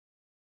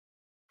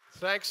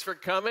Thanks for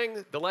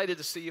coming. Delighted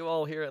to see you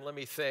all here, and let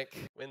me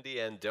thank Wendy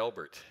and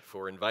Delbert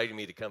for inviting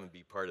me to come and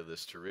be part of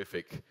this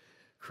terrific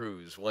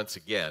cruise once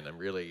again. I'm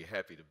really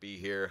happy to be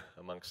here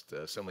amongst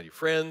so many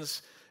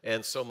friends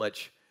and so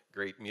much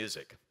great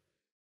music.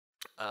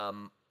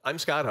 I'm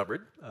Scott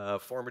Hubbard,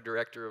 former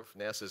director of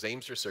NASA's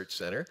Ames Research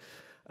Center.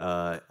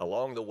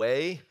 Along the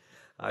way,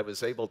 I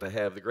was able to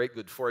have the great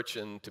good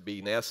fortune to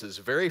be NASA's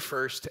very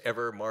first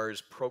ever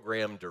Mars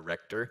program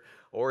director,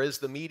 or as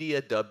the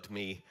media dubbed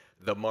me,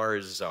 the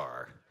Mars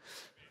Czar.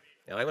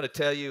 And I'm going to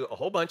tell you a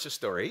whole bunch of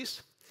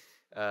stories.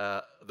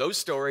 Those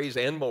stories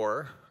and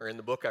more are in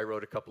the book I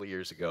wrote a couple of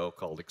years ago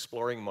called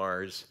Exploring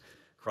Mars,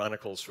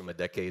 Chronicles from a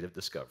Decade of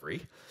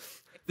Discovery.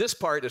 This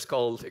part is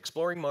called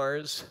Exploring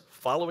Mars,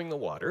 Following the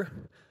Water.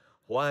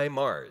 Why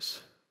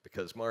Mars?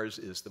 Because Mars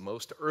is the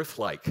most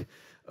Earth-like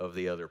of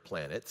the other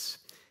planets.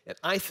 And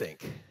I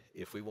think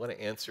if we want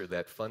to answer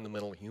that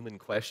fundamental human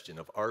question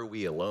of are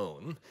we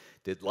alone,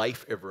 did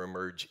life ever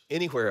emerge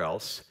anywhere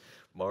else,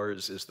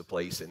 Mars is the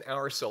place in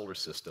our solar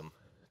system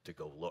to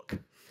go look.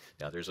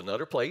 Now, there's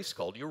another place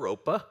called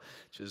Europa,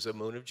 which is a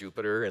moon of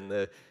Jupiter. In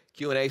the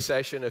Q&A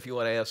session, if you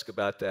want to ask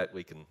about that,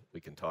 we can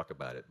talk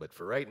about it. But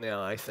for right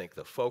now, I think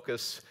the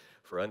focus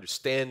for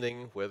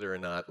understanding whether or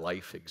not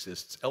life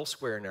exists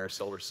elsewhere in our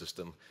solar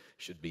system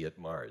should be at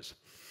Mars.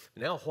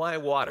 Now, why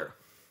water?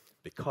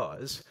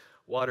 Because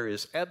water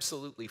is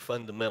absolutely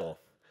fundamental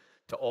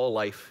to all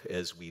life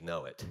as we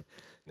know it.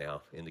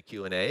 Now, in the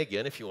Q&A,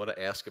 again, if you want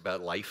to ask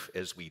about life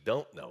as we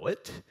don't know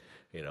it,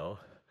 you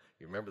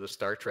remember the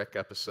Star Trek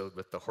episode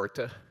with the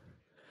Horta?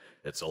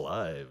 It's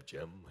alive,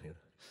 Jim.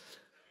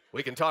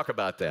 We can talk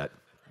about that.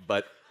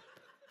 But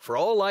for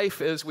all life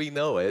as we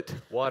know it,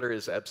 water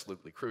is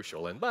absolutely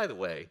crucial. And by the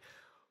way,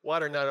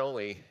 water not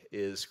only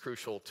is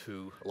crucial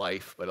to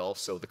life, but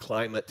also the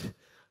climate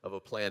of a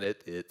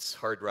planet, its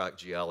hard rock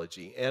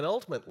geology, and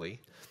ultimately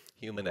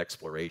human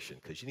exploration,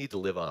 because you need to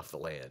live off the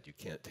land. You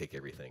can't take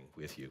everything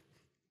with you.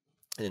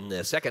 In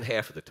the second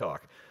half of the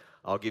talk,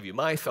 I'll give you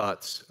my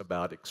thoughts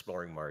about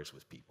exploring Mars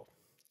with people.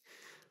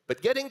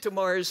 But getting to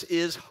Mars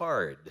is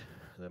hard.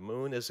 The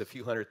moon is a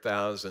few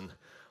 100,000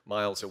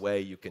 miles away.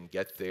 You can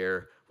get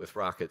there with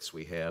rockets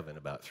we have in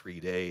about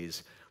 3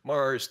 days.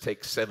 Mars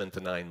takes 7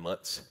 to 9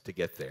 months to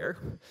get there.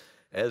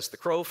 As the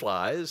crow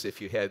flies, if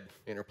you had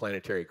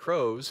interplanetary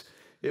crows,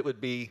 it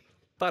would be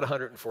about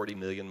 140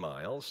 million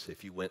miles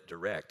if you went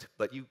direct.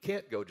 But you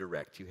can't go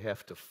direct. You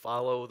have to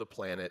follow the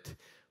planet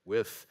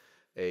with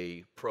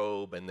a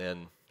probe and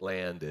then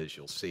land, as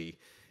you'll see.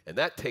 And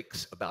that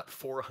takes about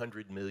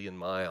 400 million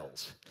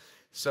miles.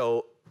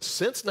 So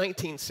since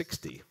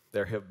 1960,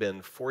 there have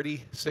been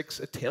 46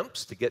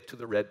 attempts to get to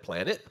the red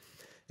planet.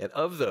 And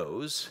of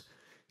those,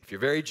 if you're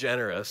very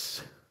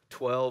generous,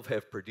 12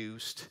 have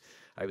produced,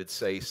 I would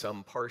say,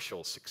 some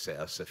partial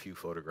success, a few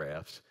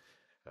photographs,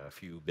 a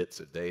few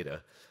bits of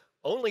data.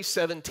 Only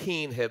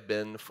 17 have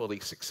been fully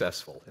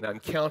successful. And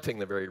I'm counting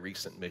the very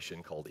recent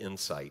mission called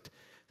InSight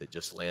that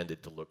just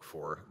landed to look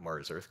for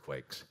Mars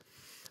earthquakes.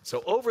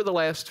 So over the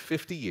last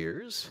 50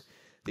 years,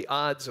 the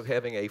odds of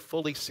having a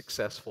fully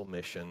successful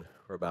mission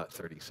are about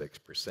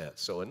 36%.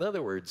 So in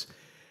other words,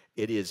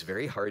 it is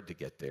very hard to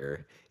get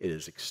there. It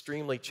is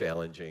extremely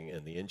challenging,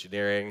 and the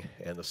engineering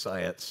and the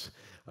science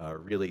are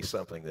really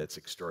something that's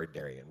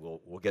extraordinary, and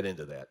we'll get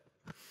into that.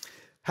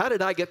 How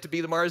did I get to be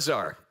the Mars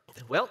Czar?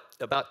 Well,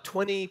 about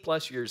 20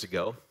 plus years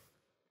ago,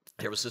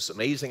 there was this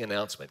amazing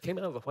announcement, came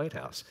out of the White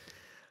House,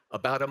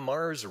 about a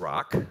Mars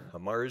rock, a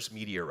Mars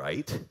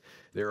meteorite.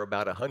 There are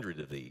about 100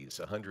 of these,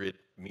 100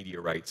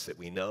 meteorites that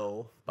we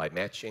know by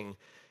matching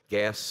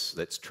gas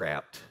that's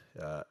trapped,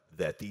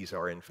 that these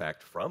are in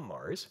fact from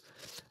Mars.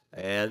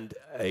 And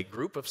a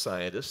group of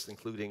scientists,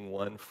 including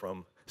one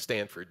from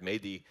Stanford,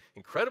 made the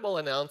incredible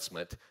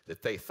announcement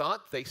that they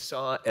thought they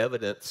saw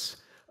evidence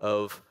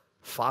of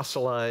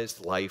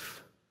fossilized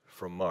life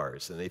from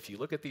Mars. And if you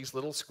look at these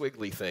little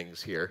squiggly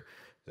things here,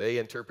 they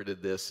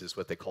interpreted this as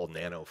what they call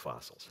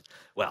nanofossils.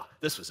 Well,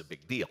 this was a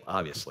big deal,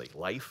 obviously.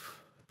 Life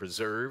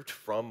preserved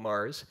from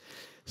Mars.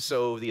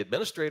 So the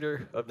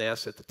administrator of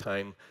NASA at the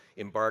time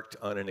embarked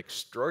on an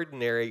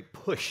extraordinary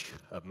push,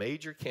 a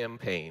major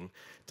campaign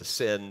to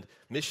send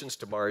missions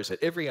to Mars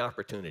at every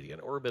opportunity, an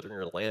orbiter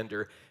and a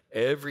lander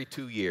every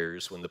 2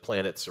 years when the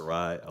planets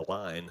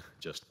align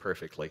just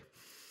perfectly.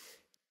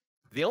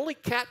 The only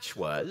catch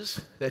was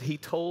that he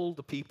told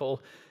the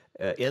people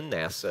in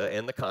NASA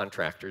and the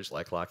contractors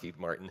like Lockheed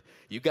Martin,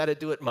 you got to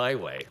do it my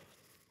way,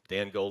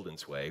 Dan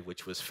Golden's way,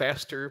 which was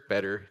faster,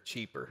 better,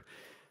 cheaper.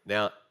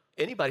 Now,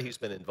 anybody who's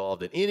been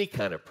involved in any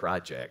kind of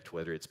project,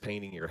 whether it's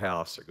painting your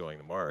house or going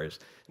to Mars,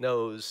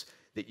 knows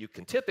that you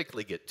can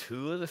typically get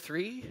 2 of the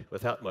 3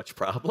 without much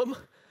problem.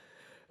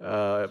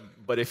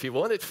 But if you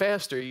want it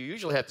faster, you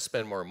usually have to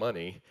spend more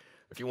money.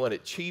 If you want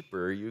it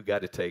cheaper, you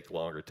got to take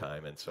longer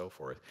time and so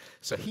forth.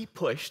 So he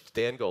pushed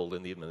Dan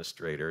Golden, the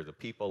administrator, the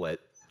people at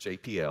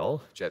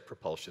JPL, Jet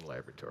Propulsion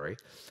Laboratory,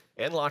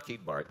 and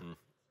Lockheed Martin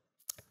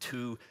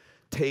to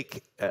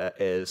take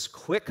as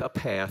quick a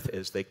path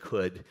as they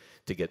could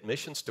to get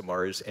missions to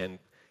Mars and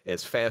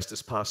as fast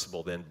as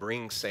possible then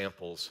bring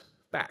samples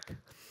back.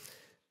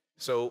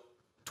 So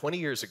 20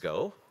 years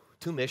ago,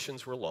 2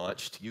 missions were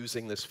launched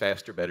using this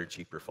faster, better,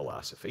 cheaper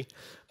philosophy,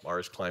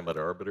 Mars Climate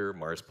Orbiter,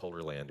 Mars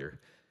Polar Lander,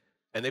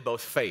 and they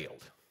both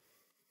failed.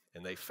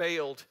 And they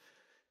failed,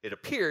 it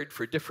appeared,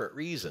 for different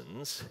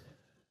reasons.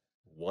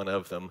 One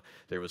of them,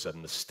 there was a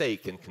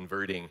mistake in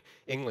converting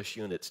English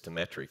units to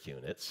metric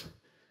units.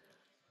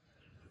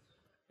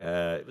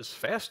 It was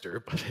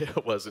faster, but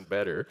it wasn't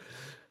better.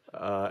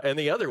 And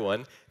the other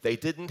one, they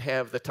didn't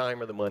have the time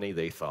or the money,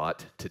 they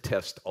thought, to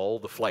test all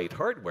the flight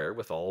hardware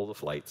with all the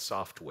flight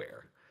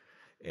software.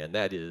 And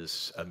that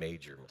is a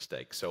major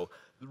mistake. So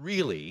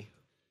really,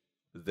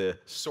 the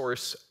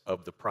source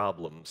of the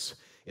problems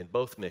in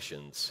both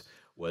missions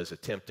was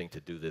attempting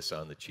to do this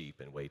on the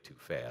cheap and way too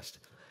fast.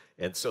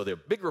 And so the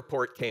big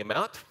report came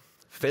out,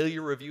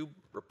 failure review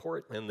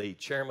report, and the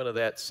chairman of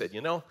that said, you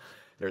know,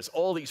 there's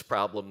all these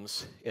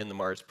problems in the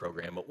Mars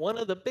program, but one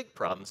of the big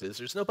problems is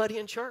there's nobody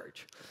in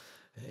charge.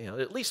 You know,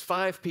 at least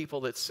 5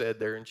 people that said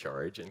they're in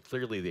charge, and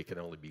clearly they can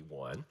only be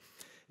 1.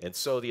 And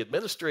so the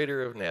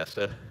administrator of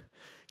NASA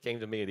came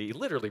to me and he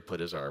literally put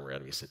his arm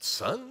around me. He said,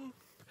 son,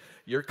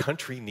 your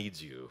country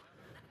needs you.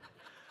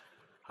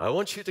 I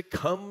want you to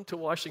come to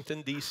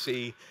Washington,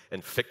 D.C.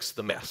 and fix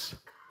the mess.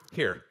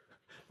 Here,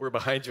 we're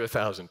behind you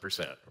 1,000%.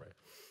 Right?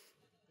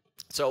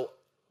 So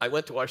I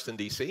went to Washington,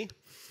 D.C.,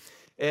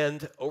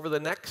 and over the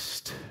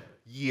next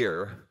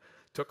year,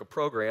 took a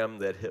program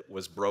that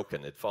was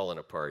broken, had fallen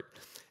apart,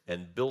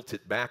 and built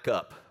it back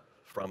up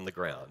from the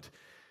ground.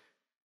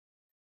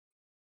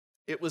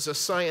 It was a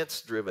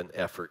science-driven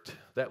effort.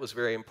 That was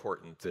very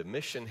important. The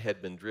mission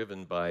had been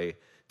driven by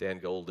Dan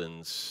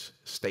Golden's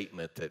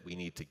statement that we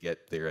need to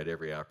get there at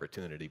every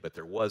opportunity, but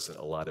there wasn't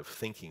a lot of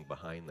thinking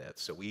behind that.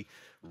 So we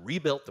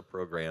rebuilt the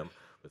program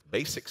with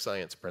basic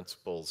science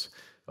principles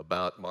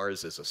about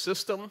Mars as a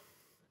system.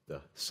 The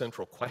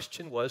central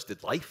question was,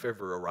 did life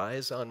ever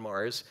arise on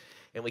Mars?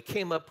 And we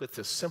came up with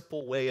this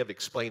simple way of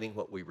explaining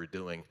what we were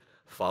doing: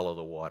 follow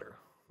the water.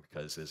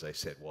 Because, as I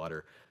said,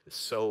 water is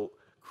so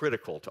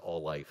critical to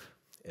all life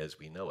as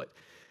we know it.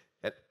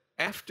 And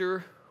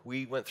after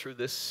we went through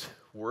this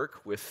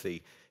work with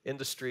the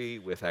industry,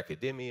 with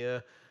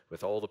academia,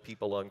 with all the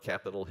people on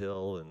Capitol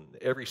Hill and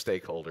every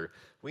stakeholder,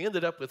 we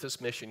ended up with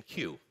this mission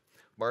Q,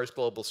 Mars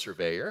Global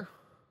Surveyor,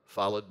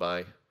 followed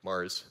by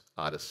Mars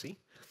Odyssey,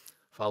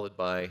 followed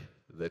by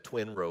the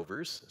twin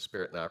rovers,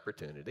 Spirit and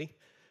Opportunity,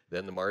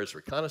 then the Mars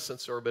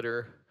Reconnaissance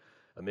Orbiter,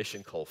 a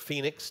mission called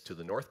Phoenix to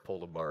the North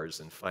Pole of Mars,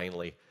 and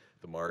finally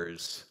the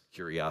Mars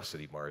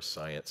Curiosity Mars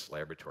Science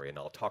Laboratory. And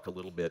I'll talk a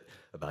little bit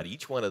about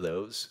each one of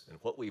those and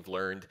what we've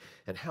learned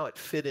and how it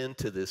fit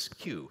into this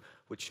Q,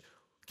 which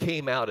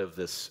came out of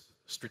this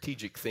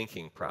strategic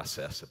thinking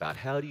process about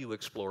how do you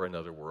explore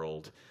another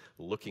world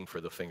looking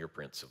for the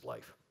fingerprints of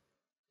life.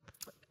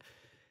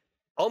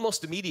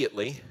 Almost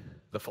immediately,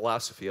 the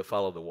philosophy of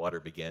follow the water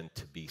began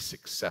to be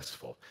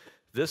successful.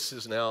 This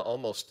is now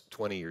almost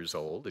 20 years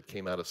old. It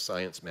came out of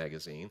Science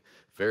magazine,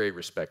 very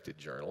respected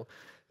journal.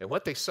 And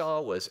what they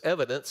saw was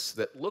evidence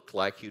that looked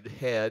like you'd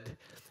had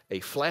a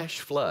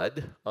flash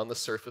flood on the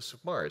surface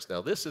of Mars.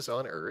 Now, this is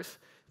on Earth.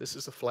 This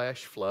is a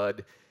flash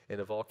flood in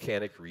a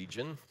volcanic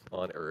region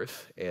on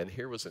Earth. And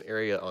here was an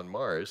area on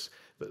Mars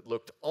that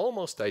looked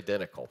almost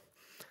identical.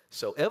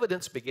 So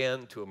evidence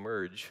began to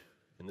emerge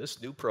in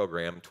this new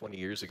program 20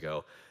 years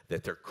ago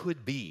that there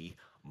could be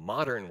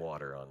modern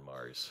water on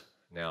Mars.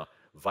 Now,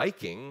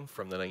 Viking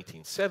from the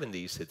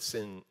 1970s had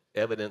seen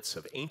evidence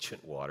of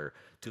ancient water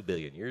 2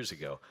 billion years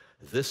ago.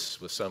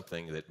 This was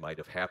something that might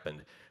have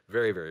happened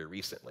very, very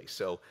recently.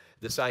 So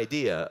this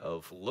idea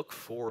of look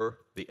for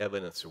the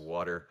evidence of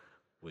water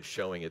was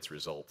showing its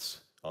results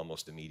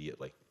almost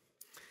immediately.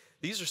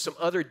 These are some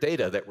other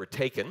data that were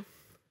taken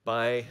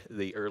by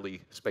the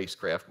early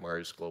spacecraft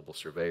Mars Global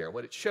Surveyor.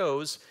 What it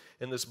shows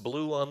in this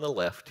blue on the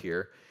left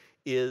here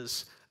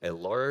is a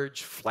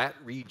large flat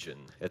region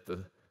at the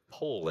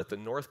pole, at the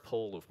North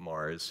Pole of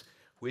Mars,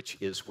 which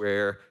is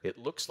where it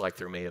looks like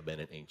there may have been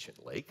an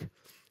ancient lake.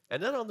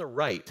 And then on the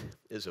right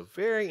is a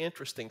very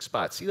interesting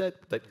spot. See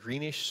that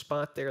greenish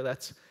spot there?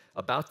 That's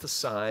about the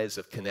size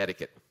of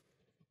Connecticut.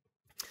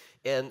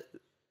 And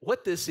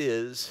what this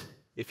is,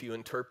 if you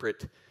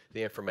interpret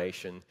the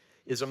information,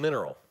 is a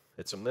mineral.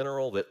 It's a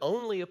mineral that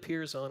only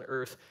appears on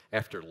Earth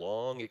after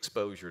long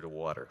exposure to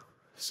water.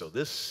 So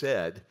this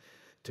said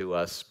to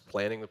us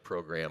planning the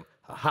program,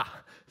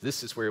 aha,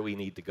 this is where we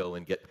need to go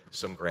and get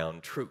some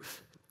ground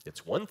truth.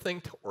 It's one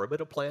thing to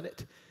orbit a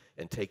planet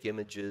and take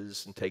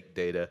images and take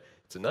data.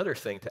 It's another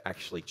thing to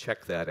actually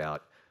check that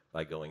out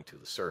by going to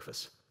the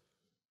surface.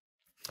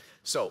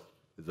 So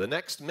the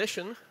next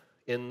mission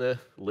in the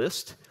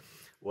list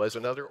was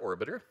another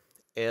orbiter,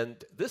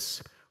 and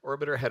this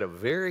orbiter had a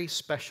very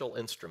special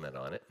instrument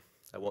on it.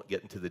 I won't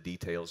get into the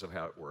details of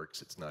how it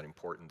works. It's not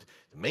important.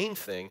 The main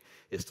thing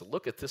is to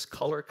look at this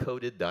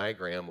color-coded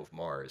diagram of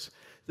Mars.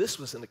 This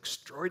was an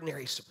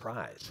extraordinary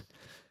surprise.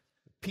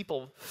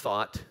 People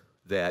thought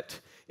that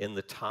in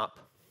the top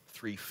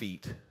 3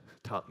 feet,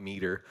 top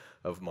meter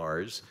of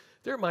Mars,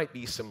 there might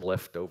be some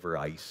leftover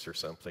ice or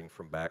something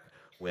from back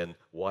when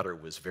water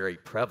was very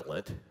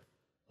prevalent.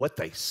 What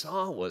they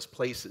saw was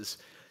places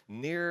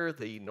near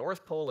the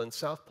North Pole and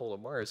South Pole of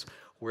Mars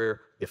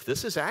where, if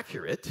this is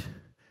accurate,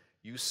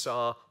 you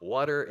saw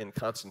water in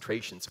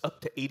concentrations up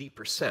to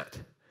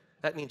 80%.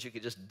 That means you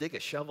could just dig a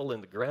shovel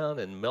in the ground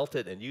and melt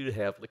it, and you'd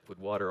have liquid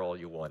water all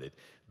you wanted.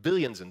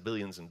 Billions and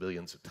billions and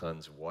billions of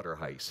tons of water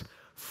ice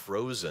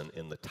frozen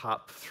in the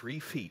top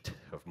 3 feet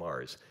of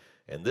Mars.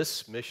 And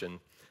this mission,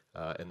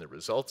 and the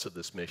results of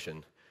this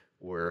mission,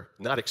 were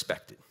not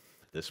expected.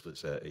 This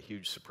was a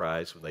huge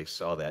surprise when they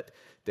saw that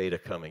data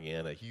coming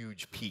in, a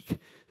huge peak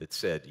that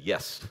said,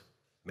 yes,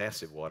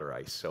 massive water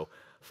ice. So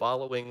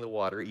following the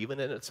water, even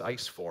in its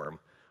ice form,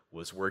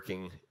 was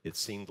working, it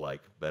seemed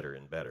like, better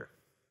and better.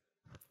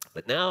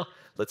 But now,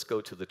 let's go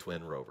to the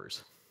twin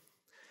rovers.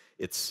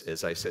 It's,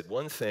 as I said,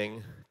 one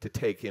thing to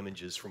take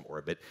images from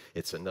orbit.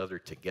 It's another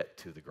to get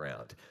to the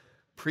ground.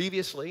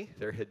 Previously,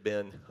 there had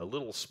been a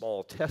little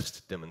small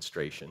test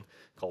demonstration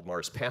called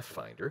Mars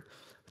Pathfinder.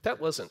 But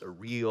that wasn't a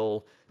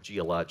real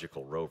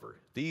geological rover.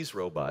 These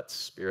robots,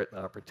 Spirit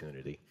and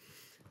Opportunity,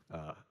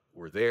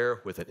 were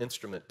there with an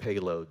instrument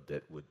payload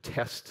that would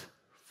test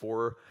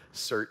for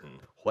certain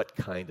what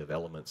kind of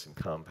elements and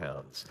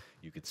compounds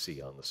you could see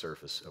on the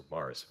surface of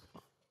Mars.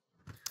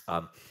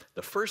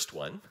 The first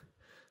one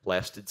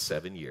lasted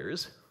 7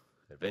 years,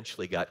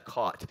 eventually got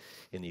caught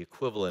in the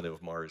equivalent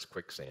of Mars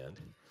quicksand.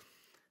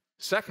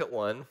 Second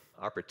one,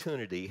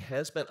 Opportunity,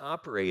 has been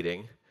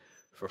operating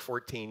for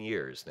 14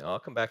 years. Now, I'll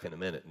come back in a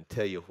minute and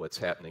tell you what's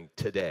happening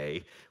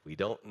today. We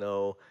don't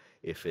know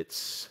if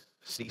it's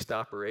ceased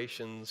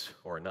operations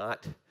or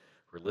not.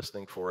 We're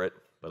listening for it,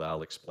 but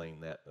I'll explain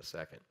that in a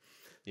second.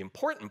 The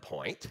important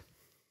point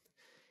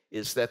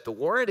is that the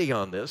warranty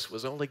on this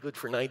was only good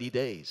for 90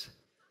 days.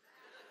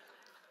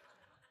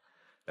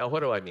 Now,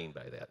 what do I mean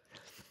by that?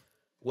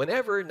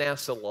 Whenever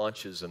NASA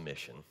launches a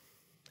mission,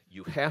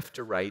 you have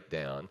to write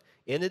down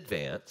in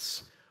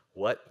advance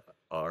what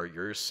are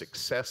your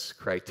success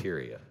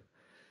criteria.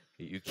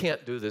 You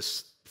can't do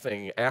this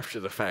thing after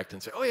the fact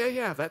and say, oh,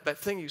 yeah, that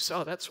thing you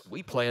saw,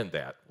 we planned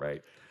that,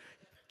 right?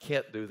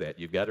 Can't do that.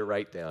 You've got to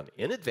write down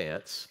in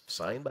advance,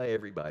 signed by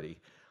everybody,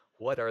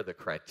 what are the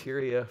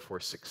criteria for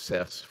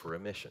success for a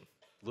mission.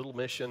 Little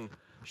mission,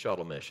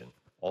 shuttle mission,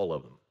 all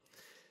of them.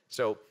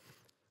 So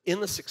in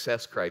the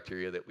success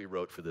criteria that we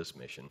wrote for this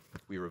mission,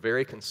 we were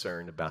very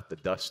concerned about the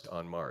dust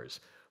on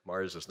Mars.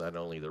 Mars is not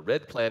only the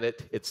red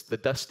planet, it's the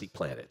dusty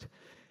planet.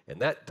 And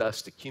that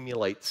dust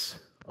accumulates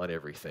on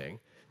everything.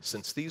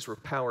 Since these were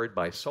powered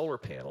by solar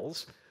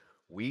panels,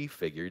 we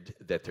figured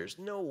that there's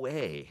no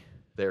way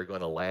they're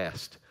going to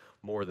last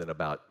more than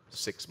about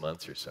 6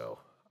 months or so.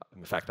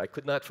 In fact, I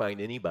could not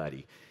find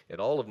anybody at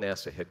all of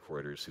NASA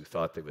headquarters who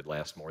thought they would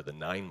last more than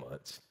 9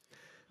 months.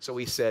 So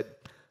we said,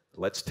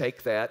 let's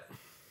take that,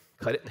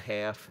 cut it in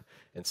half,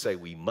 and say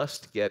we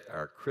must get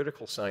our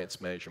critical science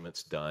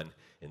measurements done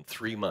in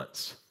 3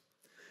 months.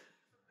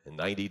 In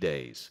 90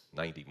 days,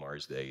 90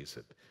 Mars days.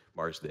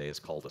 Mars day is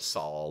called a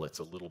sol. It's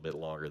a little bit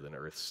longer than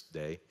Earth's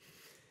day.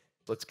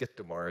 Let's get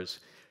to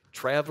Mars.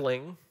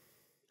 Traveling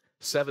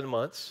 7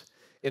 months,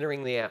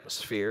 entering the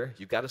atmosphere.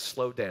 You've got to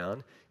slow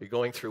down. You're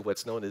going through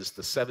what's known as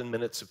the 7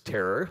 minutes of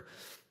terror,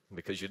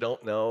 because you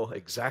don't know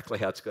exactly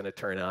how it's going to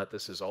turn out.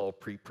 This is all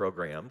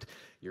pre-programmed.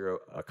 You're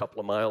a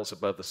couple of miles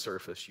above the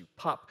surface. You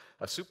pop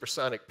a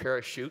supersonic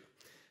parachute.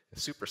 The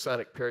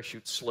supersonic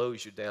parachute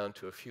slows you down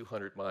to a few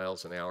hundred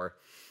miles an hour.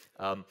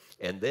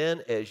 And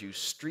then as you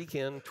streak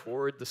in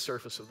toward the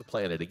surface of the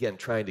planet, again,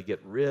 trying to get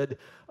rid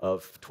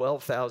of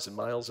 12,000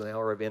 miles an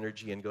hour of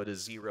energy and go to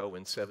 0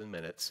 in 7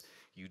 minutes,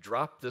 you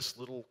drop this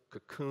little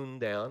cocoon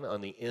down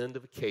on the end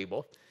of a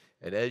cable.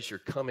 And as you're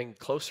coming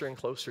closer and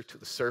closer to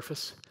the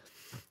surface,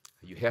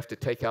 you have to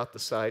take out the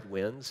side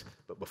winds.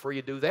 But before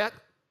you do that,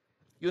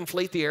 you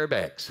inflate the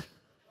airbags.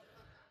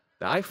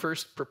 Now, I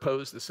first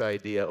proposed this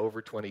idea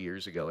over 20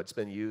 years ago. It's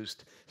been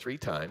used 3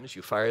 times.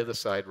 You fire the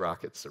side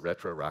rockets, the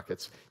retro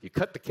rockets, you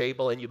cut the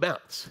cable, and you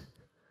bounce.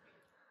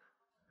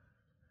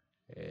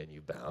 And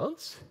you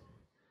bounce.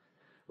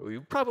 Well,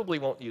 you probably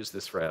won't use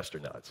this for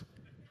astronauts.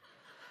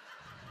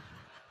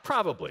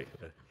 Probably.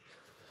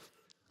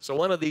 So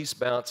one of these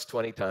bounced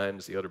 20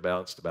 times, the other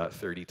bounced about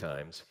 30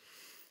 times.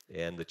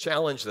 And the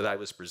challenge that I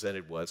was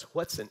presented was,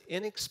 what's an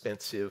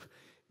inexpensive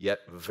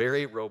yet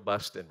very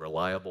robust and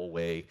reliable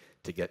way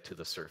to get to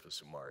the surface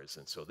of Mars?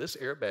 And so this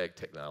airbag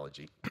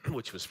technology,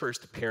 which was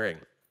first appearing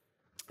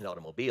in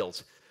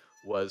automobiles,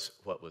 was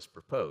what was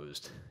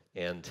proposed.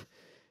 And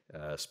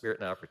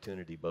Spirit and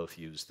Opportunity both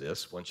use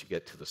this. Once you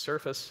get to the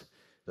surface,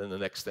 then the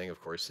next thing,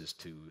 of course, is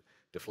to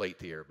deflate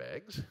the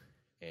airbags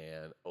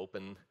and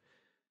open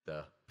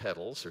the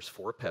pedals. There's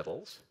 4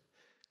 pedals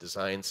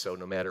designed so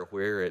no matter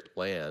where it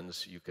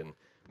lands, you can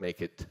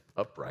make it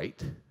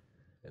upright.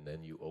 And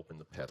then you open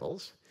the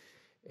pedals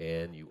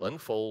and you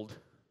unfold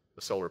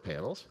the solar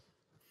panels.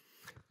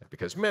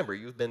 Because remember,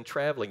 you've been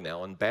traveling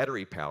now on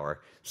battery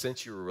power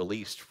since you were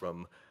released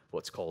from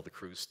what's called the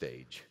cruise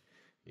stage.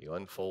 You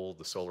unfold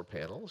the solar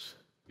panels,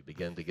 you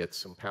begin to get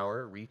some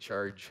power,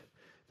 recharge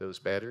those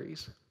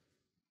batteries.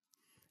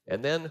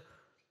 And then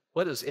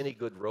What is any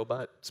good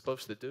robot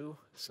supposed to do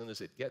as soon as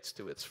it gets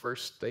to its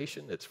first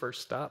station, its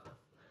first stop?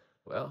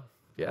 Well,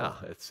 yeah,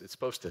 it's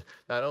supposed to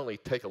not only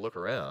take a look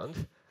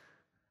around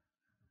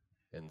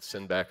and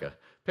send back a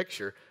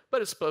picture,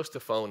 but it's supposed to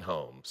phone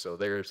home. So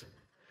there's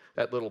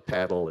that little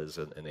paddle is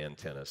an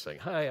antenna saying,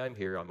 hi, I'm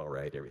here, I'm all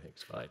right,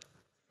 everything's fine.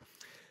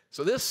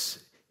 So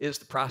this is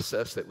the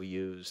process that we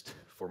used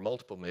for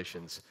multiple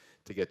missions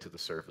to get to the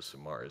surface of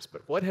Mars.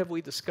 But what have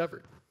we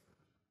discovered?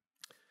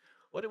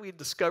 What we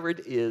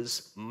discovered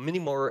is many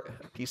more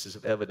pieces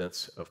of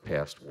evidence of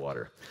past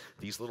water.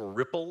 These little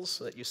ripples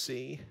that you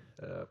see,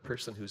 a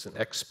person who's an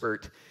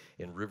expert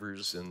in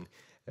rivers and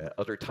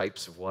other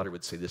types of water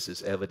would say this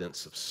is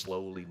evidence of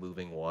slowly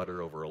moving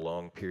water over a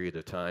long period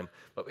of time.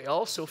 But we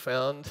also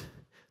found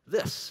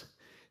this.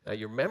 Now,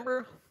 you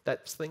remember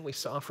that thing we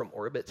saw from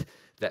orbit,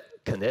 that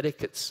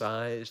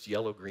Connecticut-sized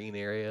yellow-green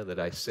area that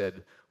I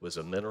said was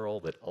a mineral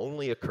that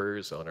only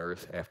occurs on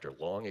Earth after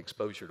long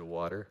exposure to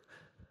water?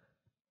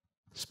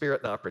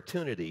 Spirit and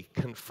Opportunity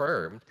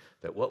confirmed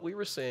that what we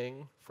were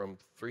seeing from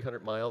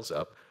 300 miles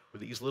up were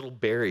these little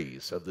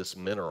berries of this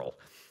mineral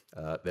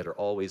that are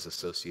always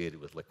associated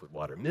with liquid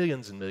water.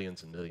 Millions and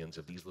millions and millions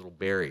of these little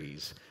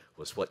berries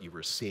was what you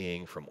were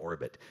seeing from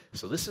orbit.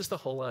 So this is the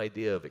whole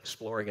idea of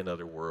exploring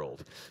another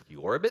world.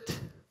 You orbit,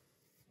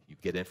 you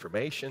get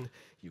information,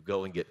 you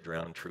go and get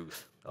ground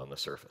truth on the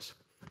surface.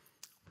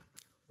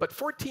 But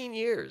 14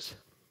 years,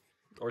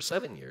 or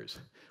 7 years,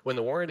 when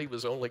the warranty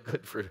was only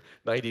good for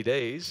 90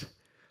 days,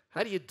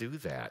 how do you do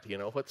that? You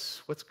know,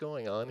 what's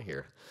going on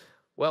here?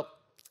 Well,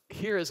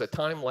 here is a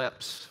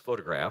time-lapse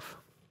photograph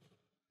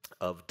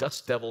of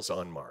dust devils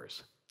on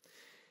Mars.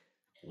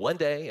 One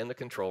day in the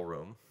control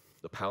room,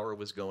 the power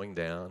was going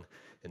down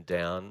and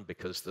down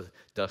because the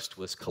dust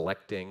was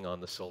collecting on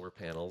the solar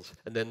panels,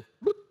 and then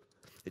whoop,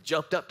 it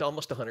jumped up to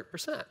almost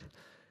 100%.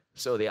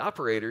 So the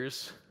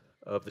operators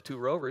of the two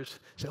rovers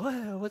said,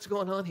 well, what's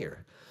going on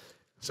here?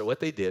 So what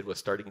they did was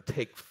starting to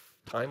take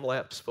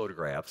time-lapse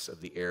photographs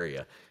of the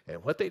area,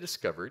 and what they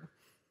discovered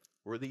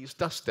were these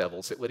dust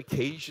devils that would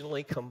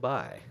occasionally come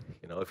by.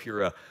 You know, if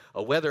you're a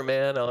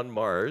weatherman on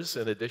Mars,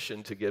 in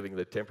addition to giving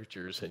the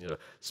temperatures, and you know,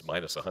 it's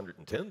minus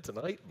 110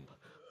 tonight and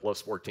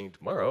plus 14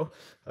 tomorrow,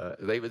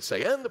 they would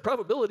say, and the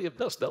probability of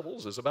dust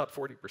devils is about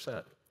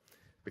 40%.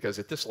 Because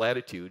at this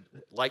latitude,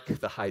 like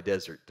the high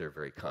desert, they're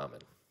very common.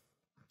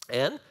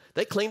 And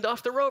they cleaned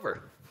off the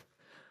rover.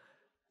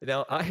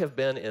 Now, I have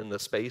been in the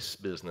space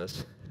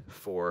business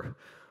for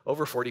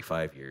over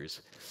 45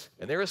 years,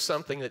 and there is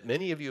something that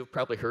many of you have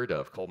probably heard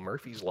of called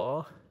Murphy's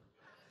Law.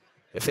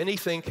 If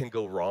anything can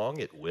go wrong,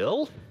 it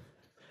will.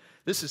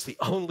 This is the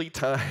only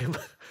time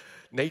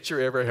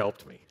nature ever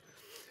helped me,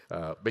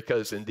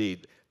 because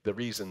indeed, the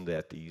reason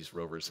that these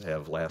rovers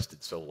have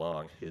lasted so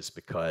long is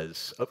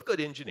because of good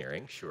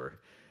engineering, sure,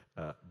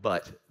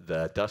 but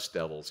the dust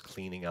devils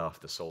cleaning off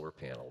the solar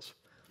panels.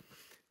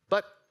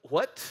 But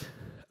what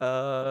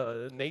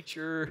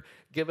nature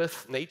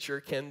giveth, nature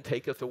can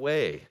taketh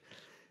away.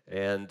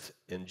 And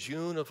in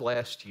June of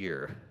last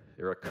year,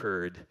 there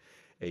occurred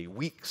a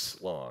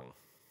weeks-long,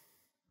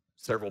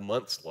 several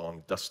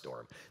months-long dust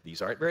storm.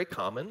 These aren't very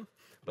common,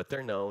 but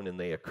they're known, and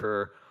they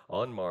occur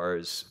on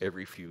Mars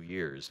every few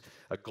years,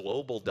 a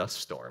global dust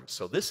storm.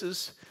 So this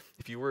is,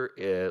 if you were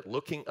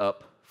looking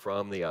up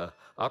from the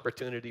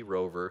Opportunity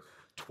rover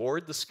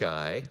toward the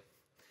sky,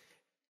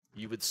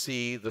 you would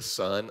see the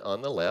sun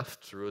on the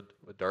left through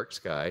a dark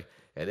sky,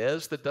 and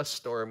as the dust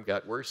storm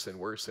got worse and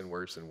worse and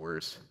worse and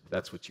worse,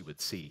 that's what you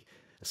would see,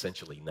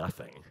 essentially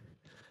nothing.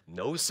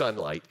 No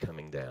sunlight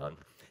coming down,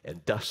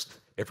 and dust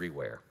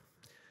everywhere.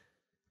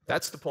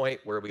 That's the point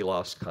where we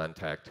lost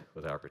contact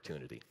with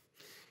Opportunity.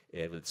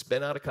 And it's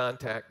been out of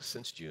contact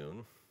since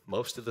June.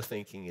 Most of the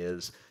thinking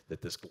is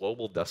that this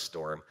global dust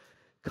storm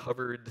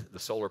covered the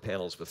solar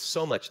panels with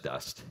so much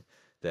dust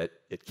that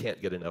it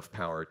can't get enough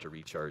power to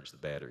recharge the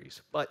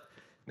batteries. But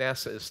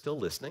NASA is still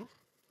listening.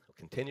 They'll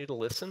continue to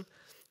listen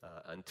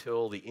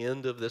until the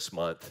end of this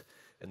month,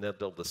 and then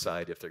they'll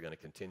decide if they're going to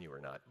continue or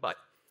not. But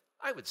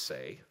I would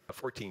say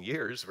 14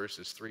 years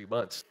versus 3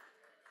 months,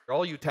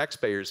 all you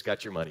taxpayers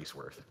got your money's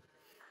worth.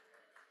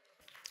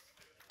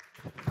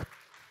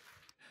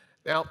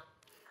 Now,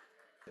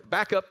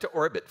 back up to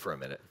orbit for a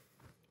minute.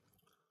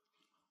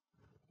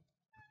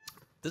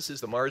 This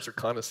is the Mars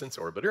Reconnaissance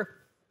Orbiter.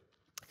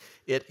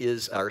 It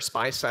is our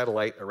spy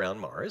satellite around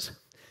Mars.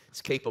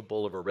 It's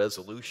capable of a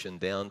resolution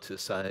down to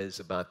size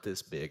about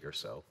this big or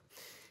so.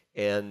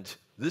 And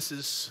this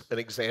is an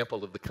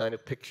example of the kind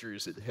of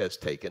pictures it has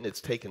taken. It's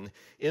taken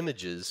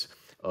images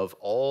of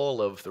all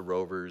of the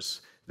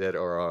rovers that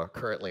are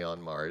currently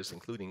on Mars,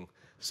 including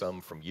some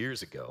from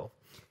years ago.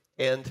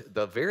 And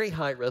the very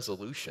high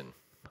resolution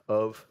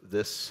of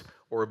this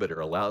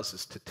orbiter allows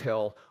us to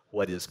tell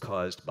what is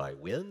caused by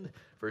wind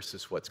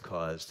versus what's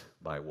caused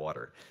by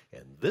water.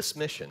 And this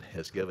mission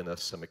has given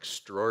us some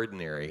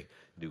extraordinary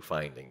new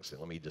findings. And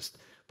let me just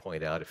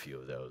point out a few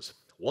of those.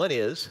 One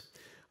is,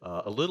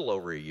 a little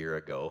over a year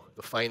ago,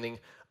 the finding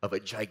of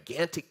a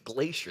gigantic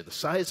glacier the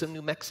size of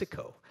New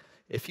Mexico.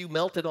 If you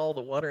melted all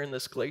the water in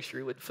this glacier,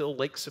 it would fill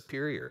Lake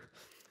Superior.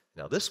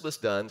 Now, this was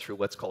done through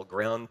what's called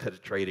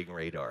ground-penetrating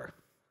radar.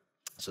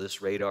 So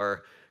this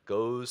radar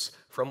goes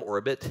from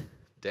orbit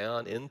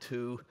down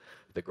into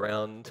the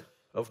ground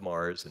of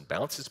Mars and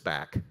bounces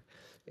back.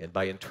 And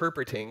by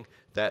interpreting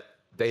that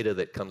data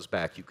that comes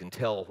back, you can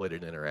tell what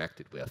it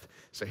interacted with.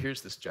 So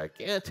here's this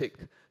gigantic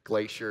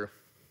glacier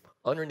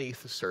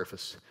underneath the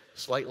surface,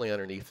 slightly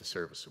underneath the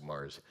surface of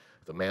Mars,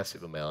 with a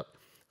massive amount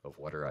of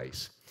water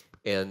ice.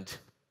 And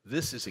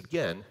this is,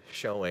 again,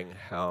 showing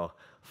how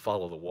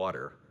follow the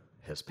water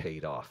has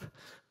paid off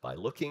by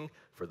looking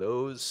for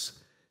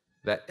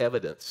that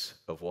evidence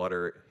of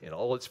water in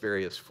all its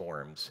various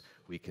forms.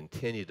 We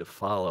continue to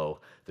follow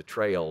the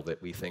trail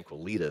that we think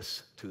will lead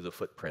us to the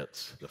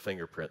footprints, the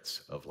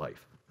fingerprints of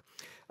life.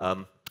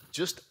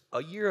 Just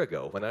a year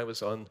ago, when I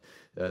was on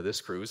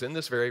this cruise in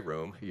this very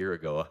room a year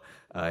ago,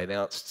 I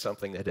announced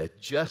something that had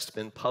just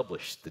been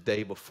published the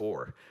day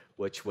before,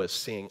 which was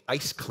seeing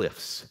ice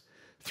cliffs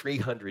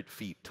 300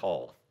 feet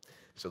tall.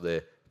 So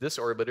this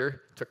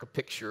orbiter took a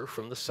picture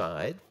from the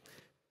side,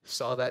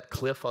 saw that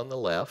cliff on the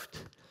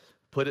left,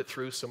 put it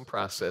through some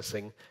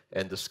processing,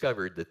 and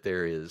discovered that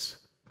there is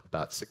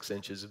about 6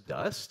 inches of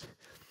dust.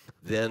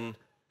 Then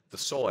the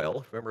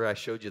soil, remember I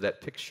showed you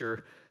that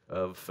picture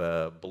of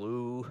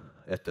blue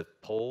at the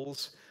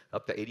poles,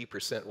 up to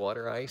 80%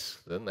 water ice?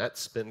 Then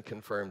that's been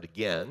confirmed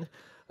again.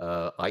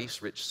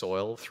 Ice-rich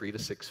soil, 3 to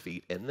 6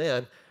 feet, and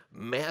then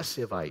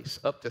massive ice,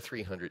 up to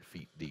 300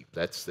 feet deep.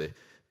 That's the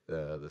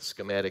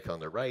schematic on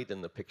the right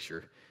and the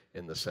picture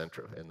in the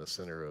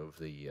center of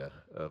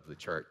the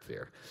chart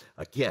there.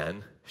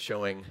 Again,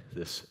 showing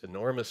this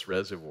enormous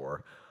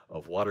reservoir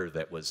of water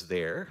that was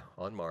there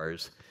on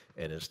Mars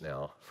and is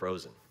now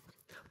frozen.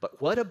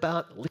 But what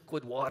about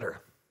liquid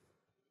water?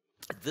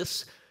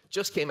 This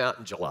just came out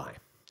in July.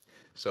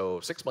 So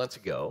 6 months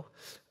ago,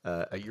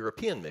 a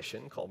European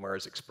mission called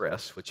Mars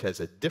Express, which has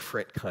a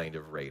different kind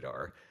of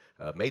radar,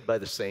 made by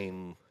the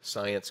same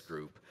science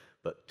group,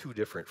 but 2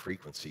 different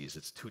frequencies.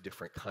 It's 2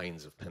 different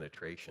kinds of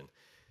penetration.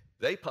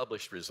 They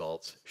published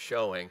results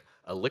showing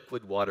a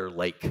liquid water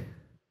lake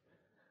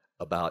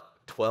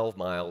about 12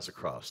 miles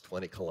across,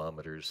 20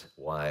 kilometers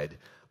wide,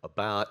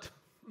 about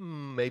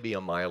maybe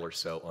a mile or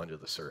so under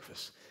the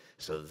surface.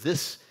 So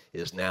this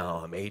is now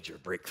a major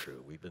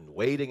breakthrough. We've been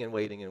waiting and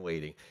waiting and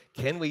waiting.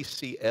 Can we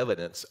see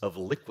evidence of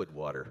liquid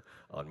water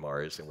on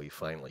Mars? And we've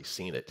finally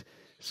seen it.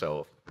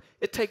 So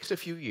it takes a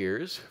few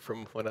years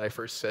from when I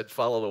first said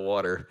follow the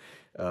water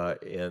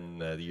in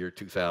the year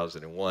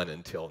 2001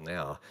 until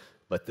now.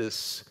 But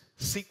this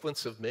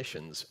sequence of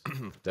missions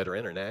that are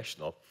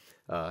international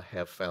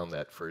have found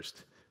that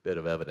first bit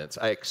of evidence.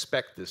 I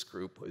expect this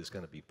group is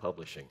going to be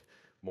publishing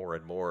more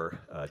and more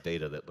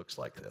data that looks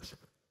like this.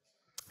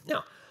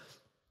 Now,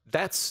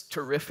 that's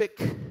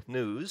terrific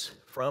news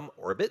from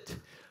orbit,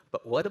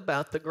 but what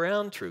about the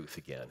ground truth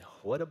again?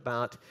 What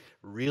about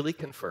really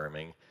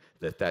confirming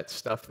that that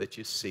stuff that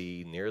you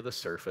see near the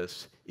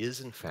surface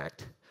is in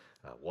fact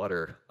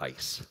water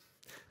ice?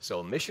 So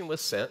a mission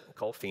was sent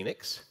called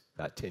Phoenix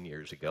about 10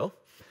 years ago.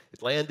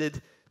 It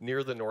landed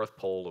near the North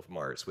Pole of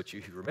Mars, which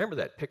if you remember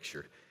that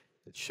picture,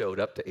 it showed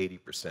up to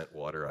 80%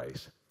 water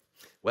ice.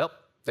 Well,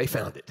 they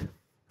found it.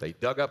 They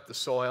dug up the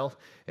soil,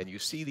 and you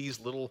see these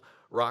little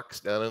rocks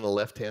down in the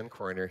left-hand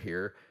corner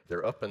here.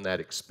 They're up in that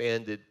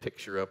expanded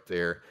picture up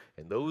there,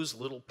 and those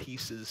little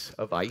pieces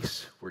of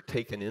ice were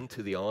taken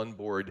into the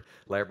onboard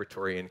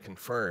laboratory and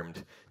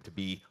confirmed to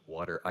be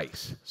water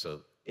ice.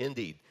 So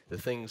indeed, the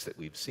things that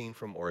we've seen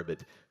from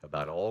orbit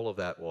about all of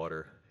that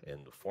water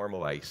in the form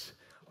of ice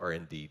are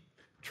indeed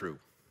true.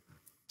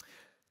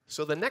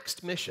 So the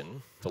next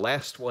mission, the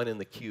last one in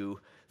the queue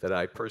that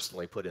I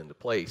personally put into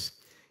place,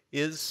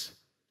 is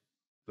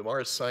the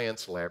Mars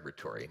Science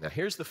Laboratory. Now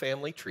here's the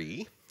family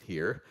tree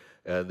here,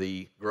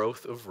 the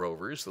growth of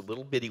rovers. The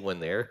little bitty one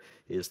there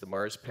is the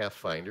Mars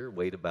Pathfinder,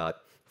 weighed about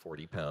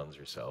 40 pounds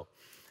or so.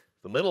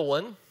 The middle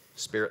one,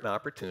 Spirit and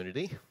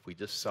Opportunity. We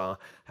just saw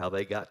how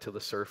they got to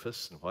the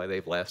surface and why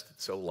they've lasted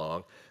so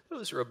long.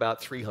 Those are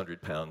about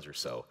 300 pounds or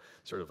so,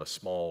 sort of a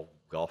small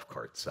golf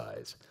cart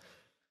size.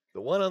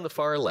 The one on the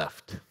far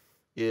left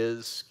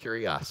is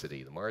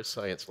Curiosity, the Mars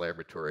Science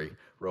Laboratory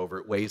rover.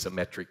 It weighs a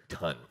metric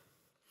ton.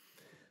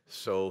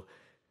 So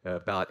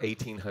about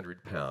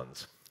 1,800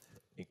 pounds,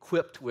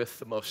 equipped with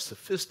the most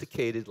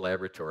sophisticated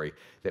laboratory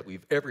that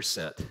we've ever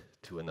sent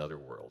to another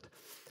world.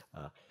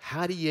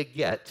 How do you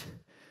get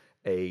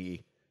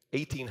a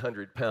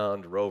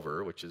 1,800-pound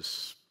rover, which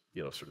is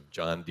sort of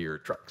John Deere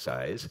truck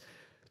size,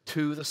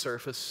 to the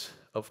surface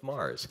of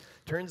Mars?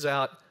 Turns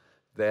out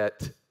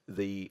that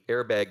the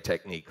airbag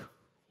technique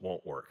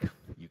won't work.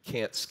 You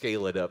can't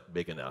scale it up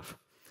big enough.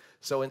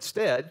 So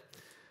instead,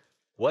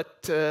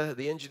 what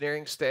the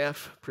engineering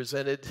staff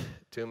presented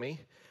to me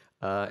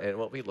and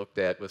what we looked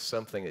at was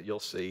something that you'll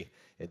see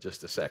in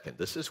just a second.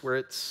 This is where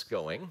it's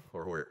going,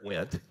 or where it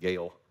went,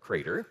 Gale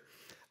Crater.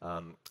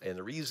 And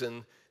the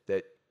reason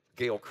that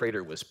Gale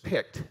Crater was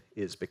picked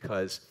is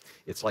because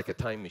it's like a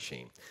time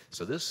machine.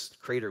 So this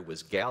crater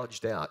was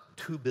gouged out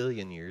 2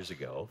 billion years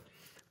ago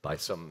by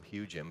some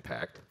huge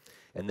impact,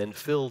 and then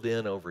filled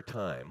in over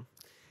time.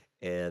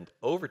 And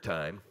over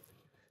time,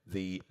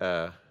 the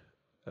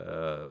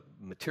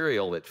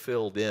material that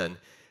filled in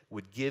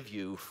would give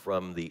you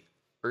from the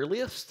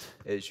earliest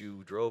as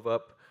you drove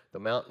up the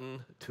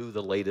mountain to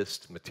the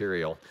latest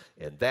material,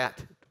 and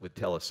that would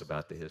tell us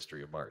about the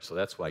history of Mars. So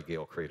that's why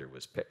Gale Crater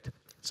was picked.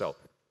 So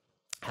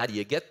how do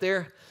you get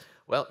there?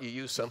 Well, you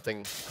use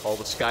something called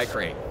a sky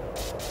crane.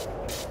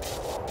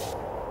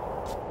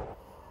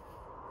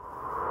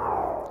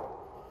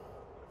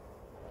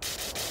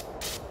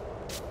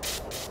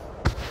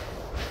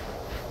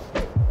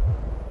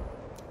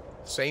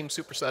 Same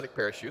supersonic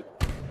parachute,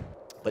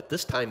 but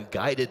this time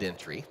guided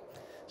entry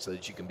so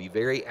that you can be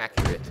very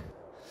accurate.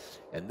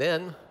 And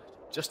then,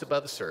 just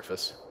above the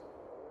surface,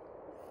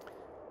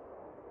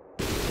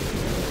 you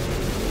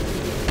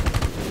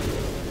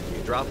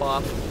drop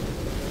off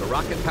the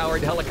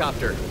rocket-powered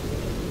helicopter.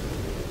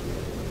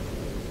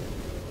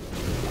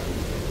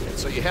 And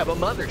so you have a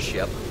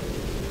mothership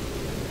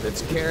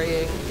that's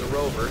carrying the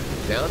rover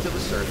down to the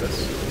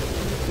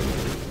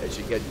surface. As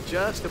you get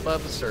just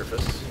above the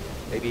surface,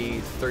 maybe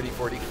 30,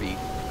 40 feet,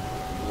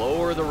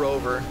 lower the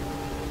rover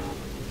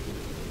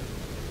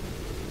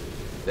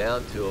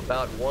down to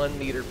about 1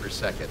 meter per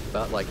second,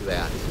 about like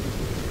that.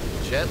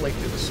 Gently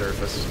to the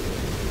surface.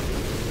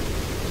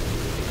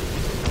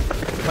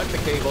 Cut the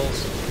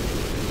cables.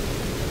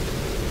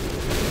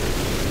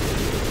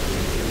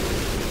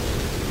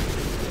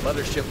 The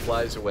mothership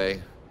flies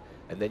away,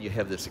 and then you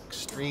have this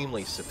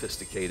extremely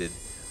sophisticated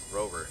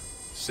rover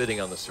sitting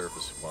on the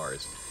surface of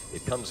Mars.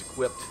 It comes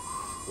equipped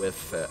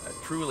with a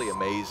truly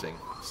amazing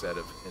set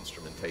of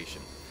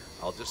instrumentation.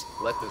 I'll just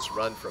let this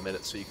run for a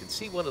minute so you can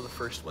see one of the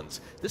first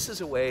ones. This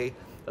is a way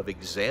of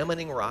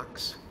examining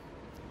rocks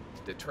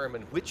to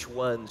determine which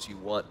ones you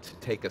want to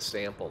take a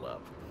sample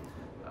of.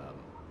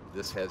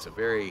 This has a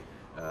very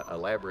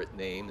elaborate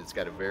name. It's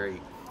got a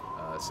very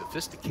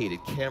sophisticated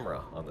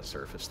camera on the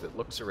surface that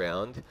looks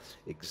around,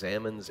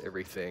 examines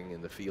everything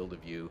in the field of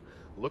view,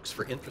 looks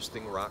for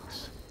interesting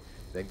rocks,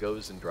 then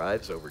goes and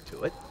drives over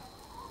to it.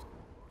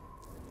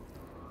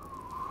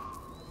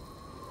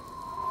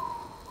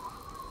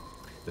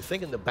 The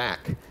thing in the back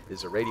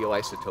is a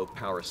radioisotope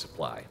power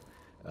supply.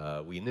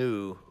 We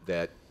knew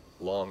that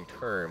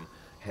long-term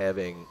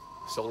having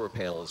solar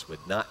panels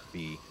would not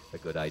be a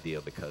good idea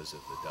because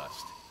of the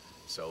dust.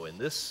 So in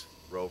this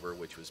rover,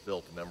 which was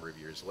built a number of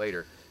years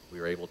later, we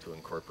were able to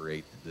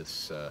incorporate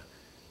this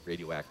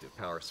radioactive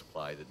power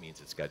supply. That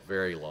means it's got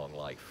very long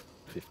life,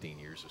 15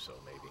 years or so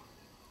maybe.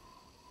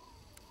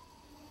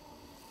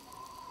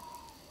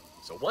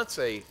 So once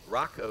a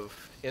rock of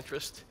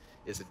interest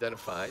is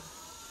identified,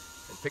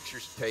 and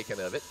pictures are taken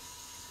of it,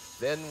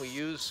 then we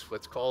use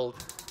what's called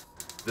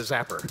the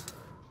zapper.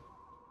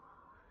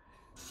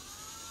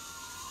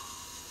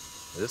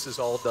 This is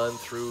all done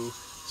through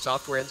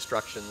software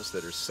instructions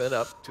that are sent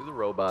up to the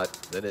robot,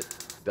 then it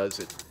does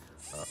it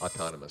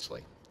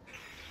autonomously.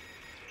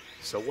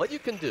 So what you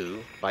can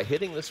do by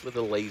hitting this with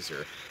a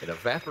laser and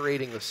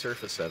evaporating the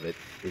surface of it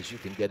is you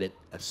can get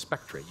a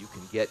spectra. You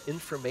can get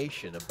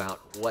information about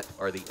what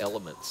are the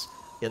elements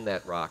in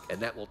that rock, and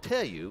that will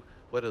tell you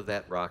whether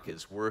that rock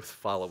is worth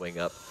following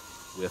up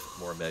with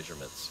more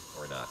measurements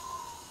or not.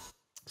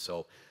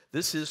 So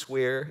this is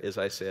where, as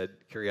I said,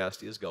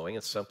 Curiosity is going.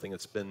 It's something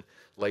that's been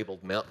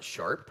labeled Mount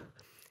Sharp.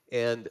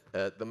 And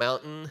the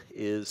mountain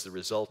is the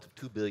result of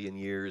 2 billion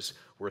years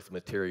worth of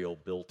material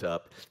built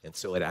up, and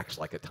so it acts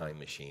like a time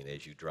machine.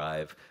 As you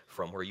drive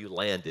from where you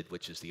landed,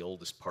 which is the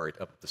oldest part,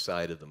 up the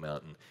side of the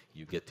mountain,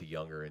 you get to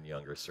younger and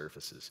younger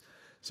surfaces.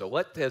 So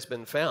what has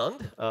been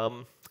found,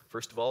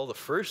 first of all,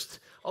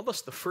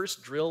 almost the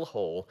first drill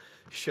hole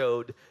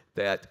showed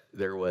that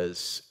there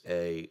was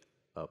a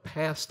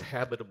past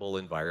habitable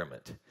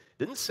environment.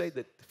 Didn't say that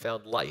it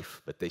found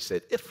life, but they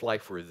said if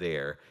life were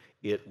there,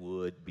 it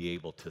would be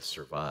able to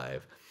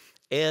survive.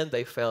 And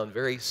they found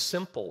very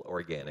simple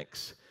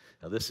organics.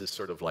 Now this is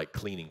sort of like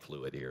cleaning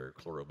fluid here,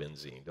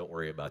 chlorobenzene. Don't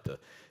worry about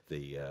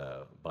the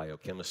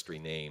biochemistry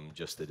name,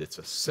 just that it's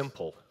a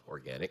simple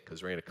organic,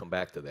 because we're going to come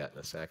back to that in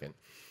a second.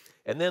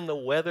 And then the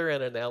weather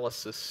and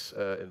analysis,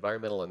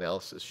 environmental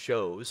analysis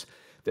shows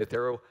that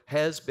there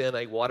has been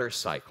a water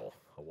cycle,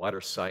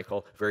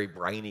 very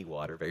briny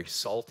water, very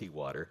salty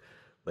water,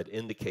 but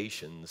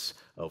indications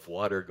of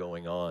water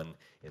going on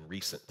in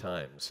recent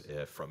times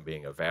from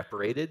being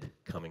evaporated,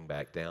 coming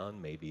back down,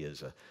 maybe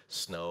as a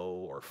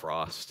snow or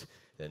frost,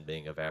 then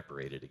being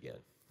evaporated again.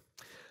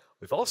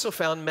 We've also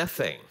found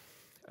methane.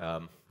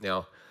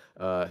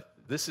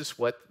 This is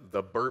what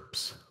the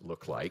burps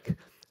look like.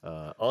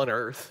 On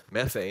Earth,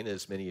 methane,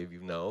 as many of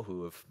you know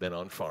who have been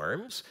on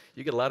farms,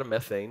 you get a lot of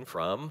methane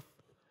from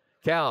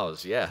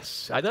cows,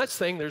 yes. I'm not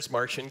saying there's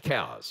Martian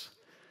cows.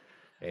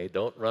 Hey,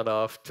 don't run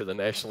off to the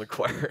National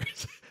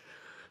Enquirers.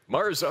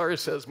 Mars Czar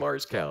says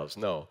Mars cows.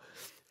 No.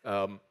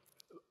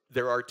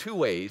 There are two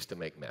ways to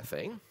make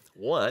methane.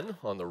 One,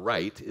 on the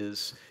right,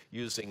 is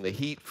using the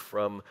heat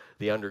from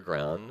the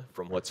underground,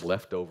 from what's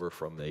left over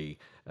from the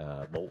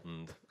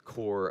molten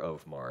core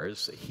of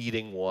Mars,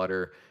 heating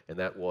water, and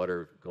that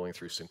water going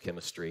through some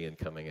chemistry and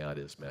coming out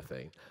as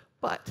methane.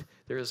 But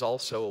there is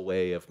also a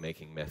way of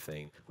making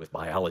methane with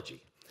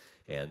biology.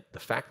 And the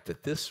fact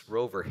that this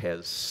rover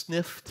has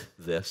sniffed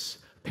this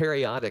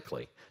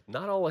periodically,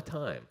 not all the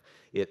time,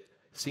 it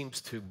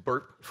seems to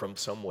burp from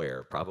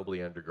somewhere,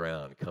 probably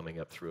underground, coming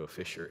up through a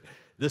fissure.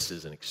 This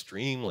is an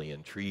extremely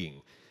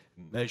intriguing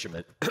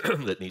measurement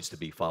that needs to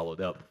be followed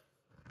up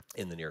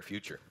in the near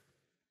future.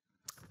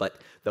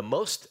 But the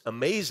most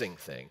amazing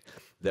thing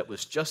that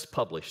was just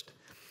published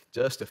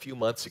just a few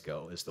months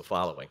ago is the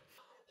following.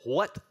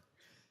 What,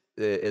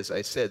 as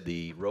I said,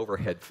 the rover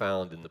had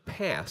found in the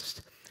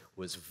past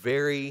was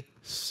very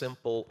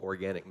simple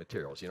organic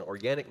materials. You know,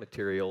 organic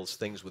materials,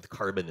 things with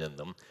carbon in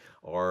them,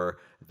 are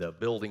the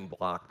building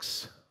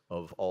blocks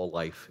of all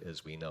life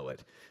as we know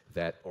it.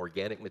 That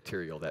organic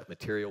material, that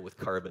material with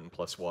carbon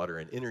plus water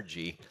and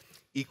energy,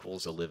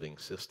 equals a living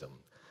system.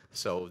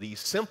 So these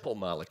simple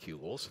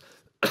molecules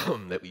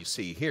that we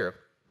see here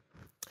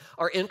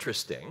are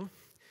interesting,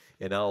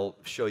 and I'll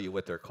show you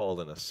what they're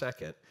called in a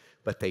second,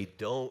 but they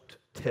don't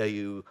tell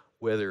you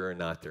whether or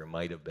not there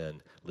might have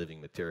been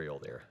living material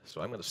there.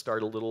 So I'm going to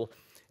start a little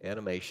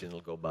animation.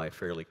 It'll go by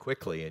fairly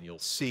quickly, and you'll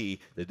see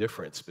the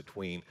difference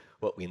between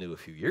what we knew a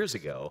few years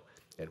ago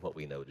and what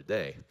we know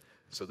today.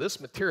 So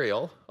this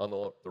material on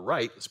the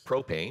right is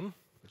propane,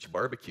 which you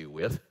barbecue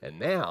with, and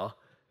now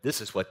this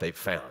is what they've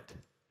found.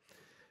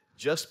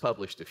 Just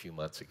published a few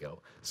months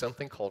ago,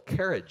 something called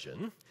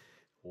kerogen.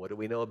 What do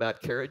we know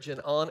about kerogen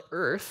on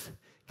Earth?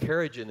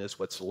 Kerogen is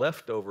what's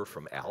left over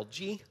from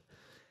algae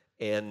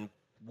and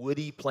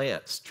woody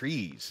plants,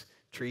 trees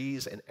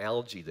and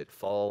algae that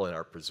fall and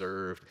are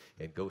preserved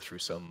and go through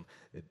some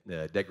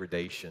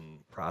degradation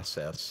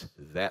process.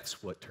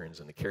 That's what turns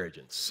into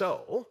kerogen.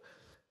 So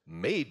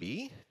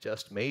maybe,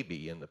 just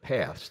maybe, in the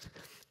past,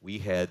 we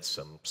had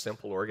some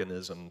simple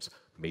organisms,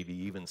 maybe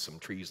even some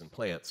trees and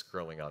plants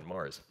growing on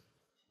Mars.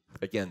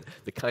 Again,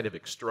 the kind of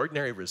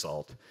extraordinary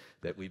result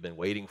that we've been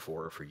waiting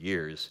for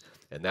years,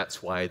 and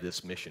that's why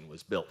this mission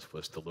was built,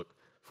 was to look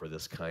for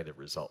this kind of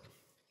result.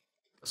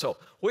 So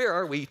where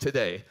are we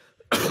today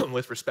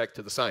with respect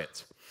to the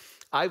science?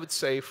 I would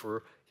say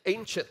for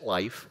ancient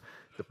life,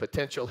 the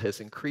potential has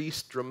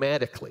increased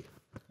dramatically.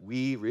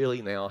 We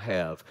really now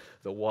have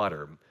the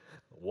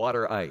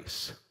water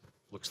ice,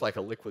 looks like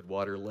a liquid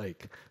water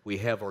lake. We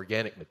have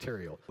organic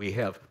material. We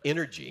have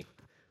energy.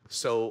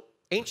 So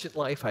ancient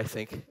life, I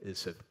think,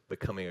 is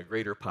becoming a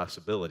greater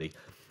possibility.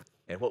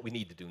 And what we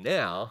need to do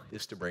now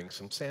is to bring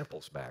some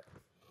samples back.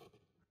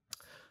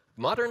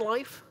 Modern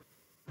life,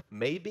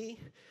 maybe.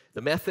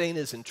 The methane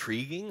is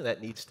intriguing.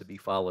 That needs to be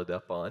followed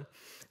up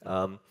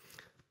on.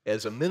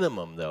 As a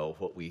minimum, though,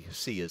 what we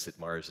see is that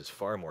Mars is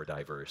far more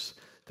diverse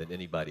than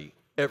anybody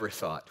ever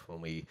thought when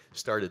we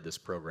started this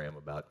program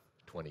about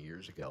 20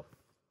 years ago.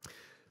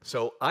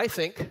 So I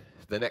think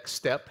the next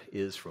step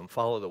is from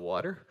follow the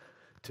water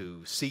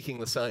to seeking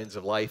the signs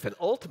of life and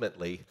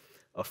ultimately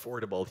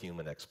affordable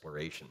human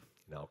exploration.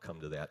 And I'll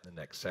come to that in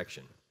the next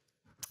section.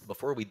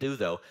 Before we do,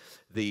 though,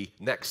 the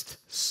next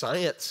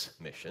science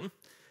mission,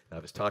 I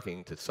was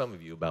talking to some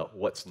of you about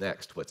what's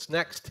next. What's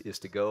next is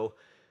to go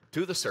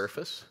to the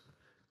surface,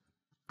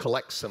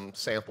 collect some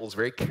samples,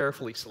 very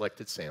carefully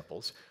selected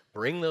samples,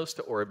 bring those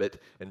to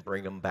orbit, and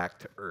bring them back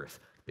to Earth.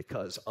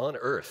 Because on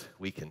Earth,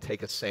 we can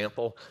take a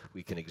sample,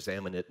 we can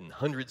examine it in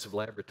hundreds of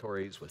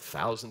laboratories with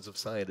thousands of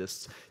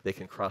scientists. They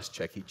can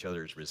cross-check each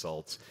other's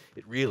results.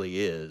 It really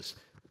is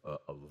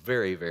a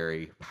very,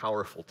 very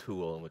powerful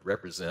tool and would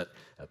represent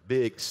a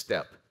big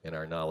step in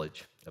our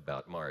knowledge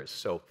about Mars.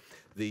 So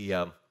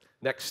the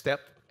next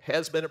step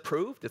has been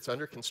approved. It's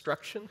under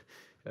construction.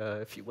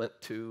 If you went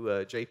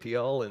to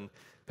JPL in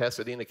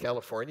Pasadena,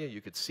 California,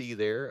 you could see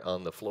there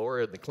on the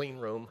floor in the clean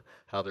room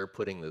how they're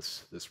putting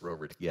this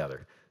rover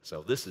together.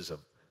 So this is a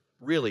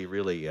really,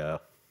 really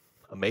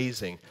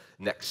amazing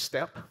next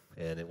step,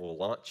 and it will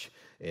launch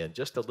in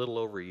just a little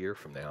over a year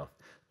from now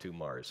to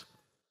Mars.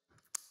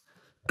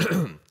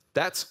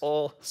 That's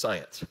all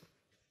science.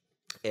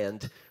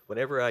 And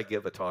whenever I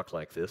give a talk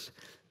like this,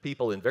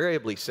 people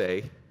invariably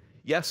say,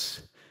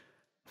 yes,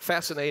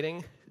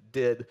 fascinating.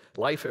 Did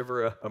life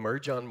ever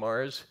emerge on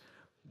Mars?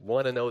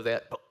 Want to know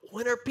that, but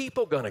when are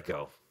people going to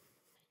go?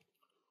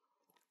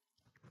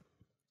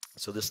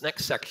 So this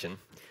next section,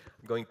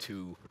 I'm going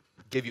to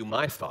give you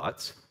my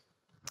thoughts.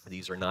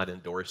 These are not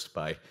endorsed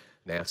by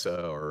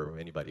NASA or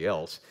anybody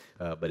else,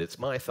 but it's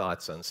my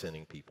thoughts on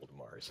sending people to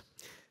Mars.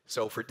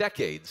 So for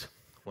decades,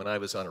 when I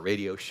was on a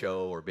radio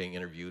show or being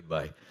interviewed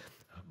by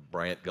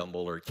Bryant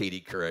Gumbel or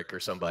Katie Couric or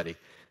somebody,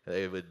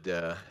 they would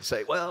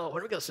say, well, when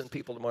are we going to send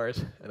people to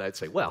Mars? And I'd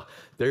say, well,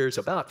 there's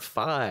about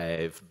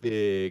 5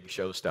 big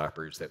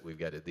showstoppers that we've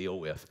got to deal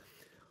with.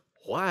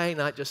 Why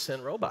not just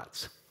send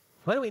robots?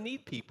 Why do we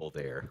need people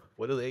there?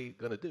 What are they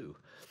going to do?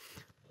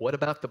 What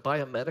about the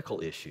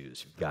biomedical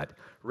issues? You've got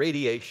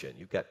radiation.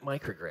 You've got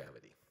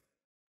microgravity.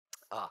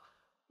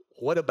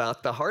 What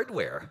about the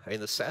hardware? I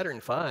mean, the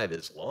Saturn V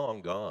is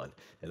long gone,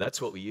 and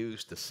that's what we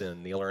used to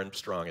send Neil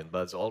Armstrong and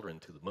Buzz Aldrin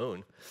to the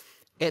moon.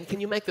 And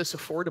can you make this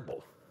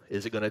affordable?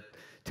 Is it going to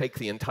take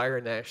the entire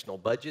national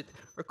budget,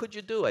 or could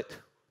you do it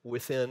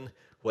within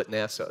what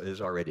NASA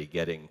is already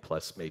getting,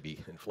 plus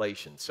maybe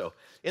inflation? So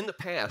in the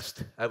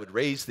past, I would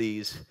raise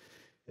these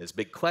as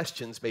big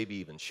questions, maybe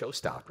even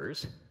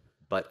showstoppers,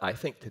 but I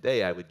think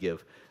today I would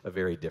give a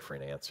very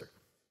different answer.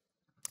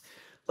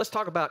 Let's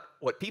talk about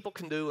what people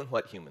can do and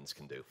what humans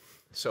can do.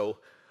 So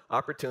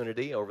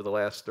opportunity over the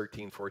last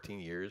 13, 14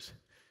 years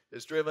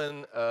has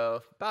driven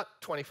about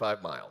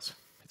 25 miles.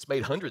 It's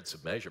made hundreds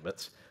of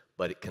measurements,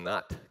 but it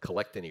cannot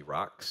collect any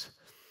rocks.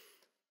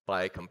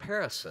 By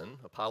comparison,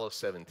 Apollo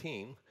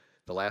 17,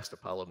 the last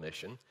Apollo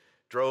mission,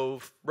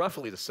 drove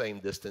roughly the same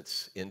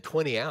distance in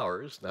 20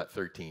 hours, not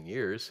 13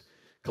 years,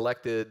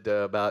 collected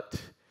about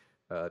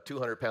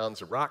 200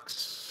 pounds of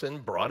rocks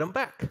and brought them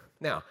back.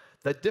 Now,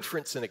 the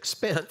difference in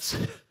expense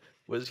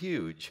was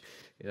huge.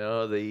 You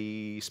know,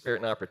 the Spirit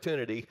and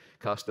Opportunity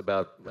cost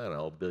about, I don't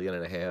know, $1.5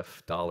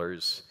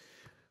 billion.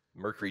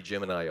 Mercury,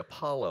 Gemini,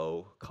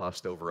 Apollo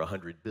cost over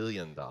 $100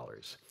 billion.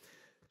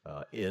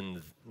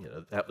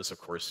 That was, of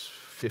course,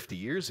 50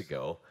 years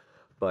ago.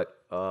 But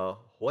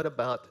what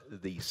about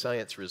the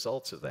science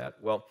results of that?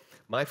 Well,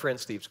 my friend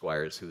Steve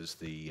Squires, who's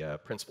the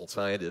principal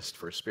scientist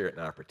for Spirit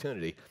and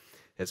Opportunity,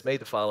 has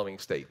made the following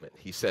statement.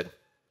 He said,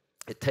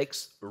 it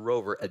takes a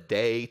rover a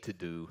day to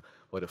do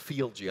what a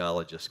field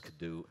geologist could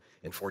do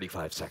in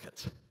 45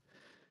 seconds.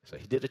 So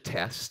he did a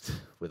test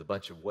with a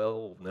bunch of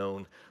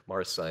well-known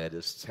Mars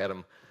scientists, had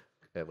them,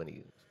 when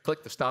he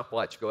clicked the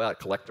stopwatch, go out,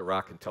 collect a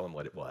rock, and tell them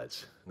what it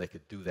was. And they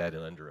could do that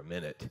in under a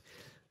minute.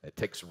 It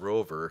takes a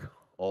rover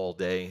all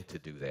day to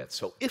do that.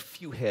 So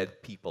if you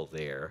had people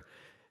there,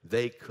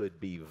 they could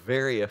be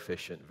very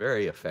efficient,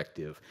 very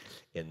effective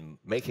in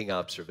making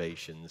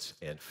observations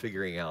and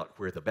figuring out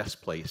where the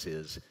best place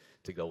is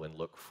to go and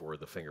look for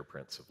the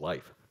fingerprints of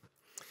life.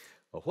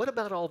 Well, what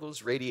about all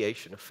those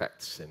radiation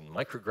effects and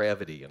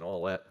microgravity and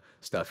all that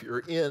stuff? You're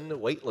in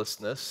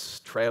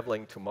weightlessness,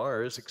 traveling to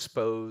Mars,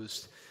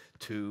 exposed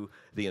to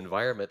the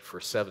environment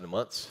for 7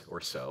 months or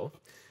so.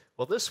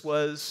 Well, this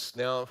was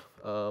now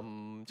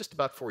just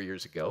about 4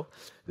 years ago.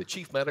 The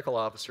chief medical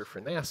officer for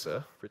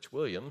NASA, Rich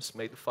Williams,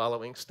 made the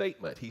following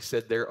statement. He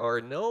said, there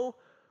are no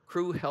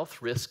crew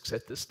health risks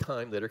at this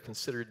time that are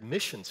considered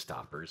mission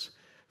stoppers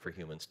for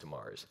humans to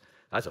Mars.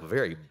 That's a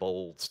very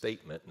bold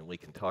statement, and we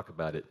can talk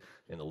about it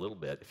in a little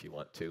bit if you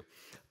want to.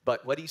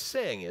 But what he's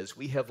saying is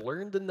we have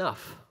learned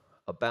enough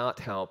about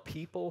how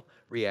people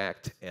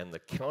react and the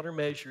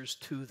countermeasures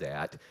to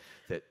that,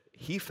 that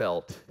he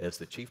felt, as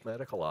the chief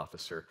medical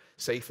officer,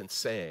 safe in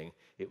saying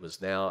it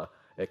was now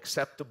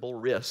acceptable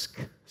risk,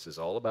 this is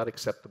all about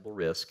acceptable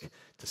risk,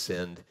 to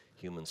send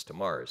humans to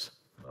Mars.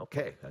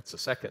 Okay, that's the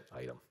second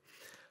item.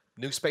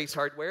 New space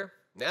hardware.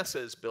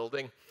 NASA is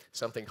building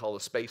something called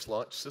a Space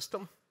Launch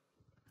System.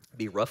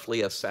 Be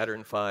roughly a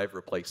Saturn V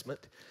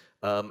replacement,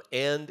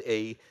 and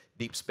a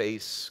deep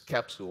space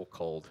capsule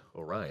called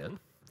Orion.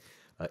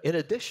 In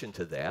addition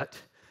to that,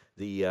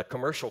 the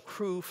commercial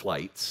crew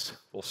flights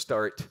will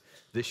start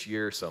this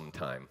year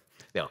sometime.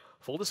 Now,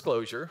 full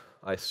disclosure,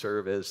 I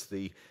serve as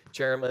the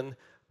chairman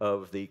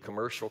of the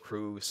Commercial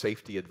Crew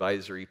Safety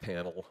Advisory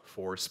Panel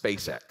for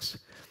SpaceX.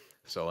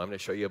 So I'm going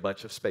to show you a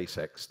bunch of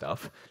SpaceX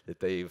stuff that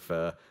they've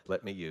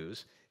let me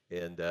use.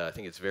 And I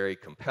think it's very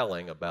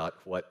compelling about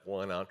what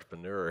one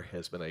entrepreneur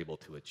has been able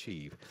to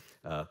achieve.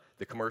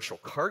 The commercial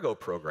cargo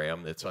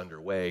program that's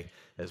underway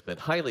has been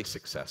highly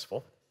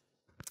successful.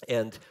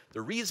 And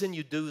the reason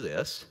you do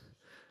this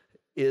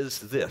is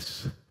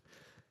this.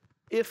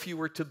 If you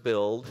were to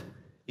build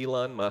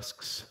Elon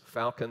Musk's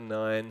Falcon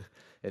 9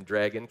 and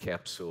Dragon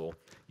capsule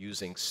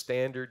using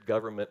standard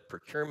government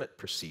procurement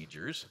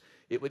procedures,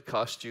 it would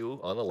cost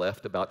you, on the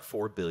left, about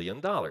 $4 billion.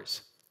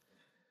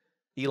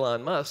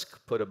 Elon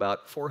Musk put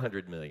about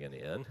 $400 million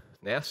in.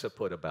 NASA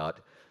put about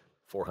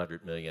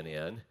 $400 million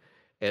in.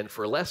 And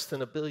for less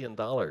than $1 billion,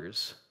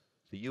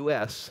 the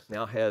US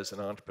now has an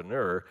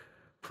entrepreneur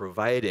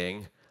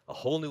providing a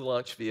whole new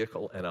launch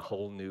vehicle and a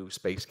whole new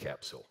space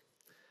capsule.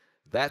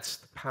 That's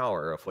the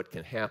power of what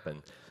can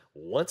happen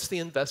once the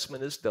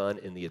investment is done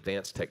in the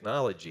advanced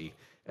technology,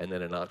 and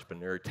then an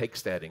entrepreneur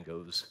takes that and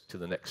goes to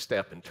the next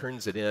step and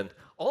turns it in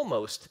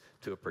almost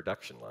to a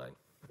production line.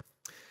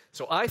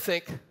 So I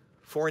think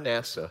for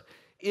NASA,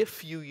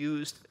 if you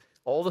used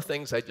all the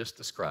things I just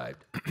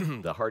described,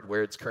 the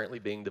hardware that's currently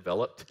being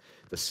developed,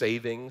 the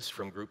savings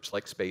from groups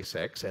like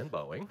SpaceX and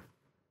Boeing,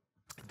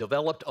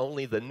 developed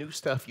only the new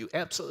stuff you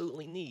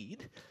absolutely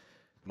need,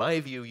 my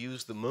view,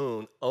 use the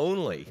moon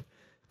only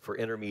for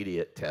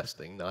intermediate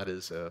testing, not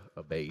as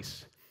a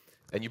base,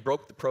 and you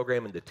broke the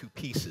program into two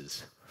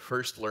pieces.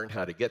 First, learn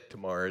how to get to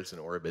Mars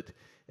and orbit,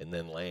 and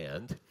then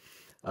land.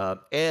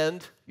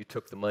 And you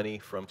took the money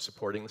from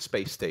supporting the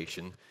space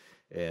station,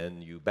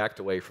 and you backed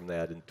away from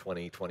that in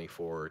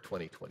 2024 or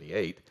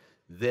 2028,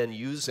 then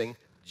using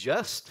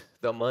just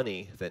the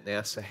money that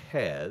NASA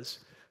has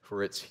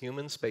for its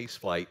human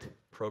spaceflight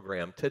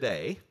program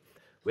today,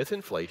 with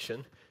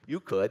inflation, you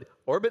could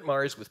orbit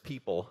Mars with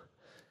people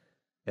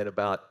in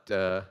about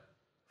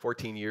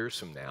 14 years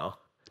from now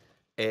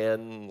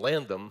and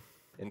land them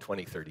in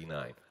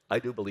 2039. I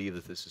do believe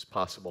that this is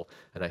possible,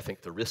 and I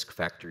think the risk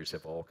factors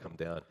have all come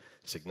down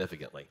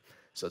significantly.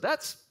 So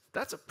that's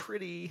a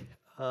pretty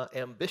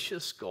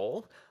ambitious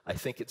goal. I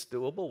think it's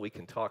doable. We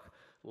can talk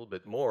little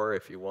bit more,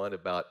 if you want,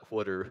 about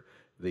what are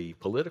the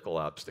political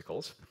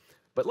obstacles.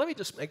 But let me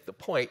just make the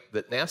point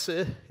that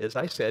NASA, as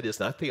I said, is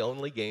not the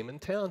only game in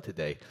town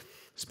today.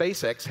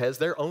 SpaceX has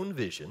their own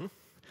vision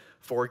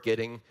for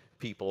getting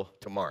people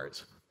to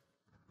Mars.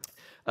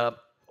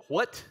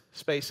 What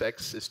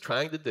SpaceX is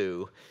trying to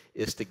do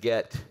is to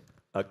get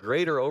a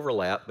greater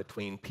overlap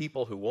between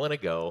people who want to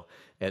go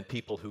and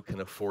people who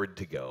can afford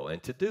to go.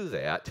 And to do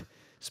that,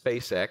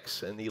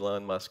 SpaceX, and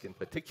Elon Musk in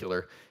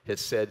particular, has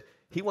said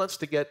he wants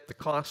to get the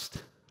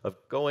cost of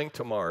going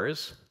to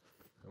Mars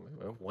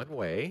one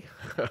way.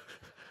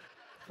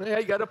 Yeah,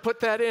 you got to put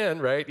that in,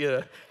 right?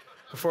 Yeah,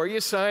 before you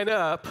sign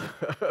up,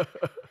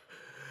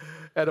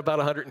 at about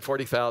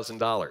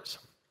 $140,000.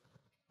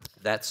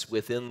 That's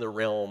within the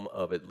realm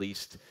of at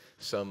least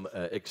some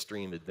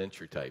extreme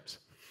adventure types.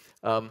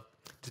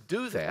 To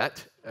do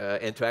that,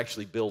 and to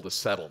actually build a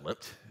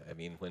settlement, I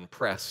mean, when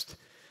pressed,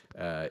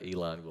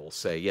 Elon will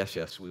say, yes,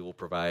 yes, we will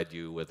provide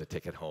you with a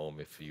ticket home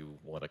if you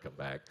want to come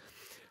back.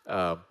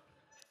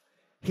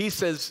 He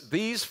says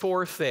these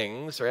 4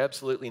 things are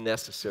absolutely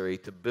necessary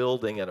to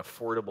building an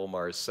affordable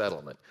Mars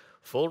settlement.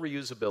 Full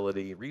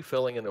reusability,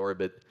 refilling in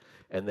orbit,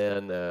 and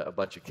then a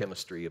bunch of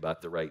chemistry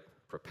about the right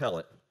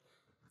propellant.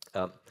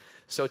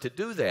 So to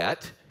do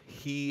that,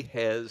 he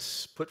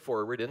has put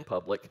forward in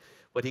public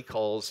what he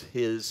calls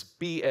his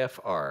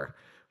BFR,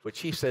 which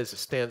he says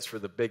stands for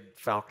the Big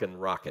Falcon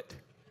Rocket.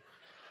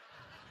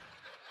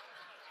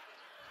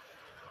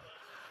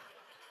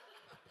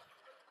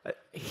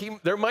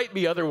 There might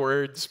be other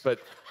words, but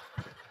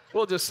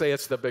we'll just say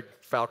it's the Big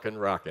Falcon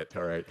Rocket,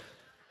 all right?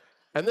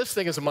 And this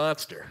thing is a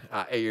monster.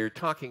 You're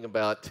talking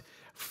about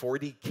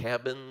 40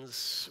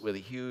 cabins with a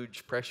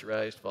huge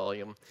pressurized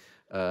volume,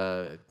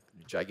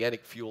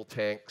 gigantic fuel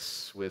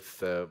tanks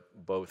with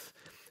both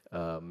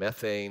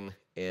methane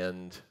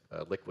and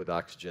liquid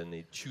oxygen.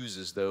 It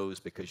chooses those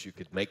because you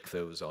could make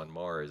those on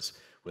Mars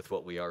with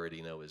what we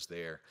already know is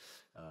there.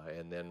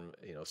 And then,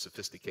 you know,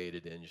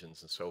 sophisticated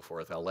engines and so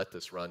forth. I'll let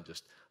this run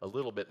just a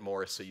little bit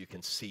more so you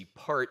can see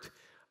part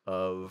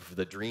of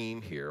the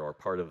dream here, or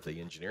part of the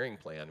engineering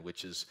plan,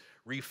 which is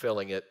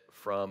refilling it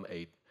from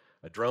a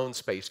drone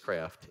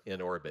spacecraft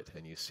in orbit.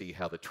 And you see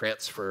how the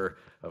transfer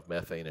of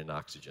methane and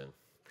oxygen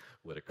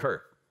would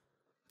occur.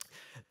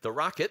 The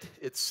rocket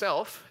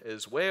itself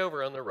is way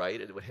over on the right.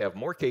 It would have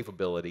more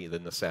capability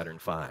than the Saturn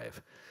V,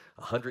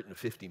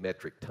 150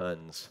 metric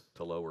tons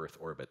to low Earth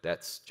orbit.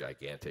 That's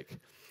gigantic.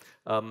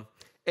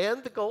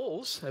 And the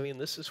goals, I mean,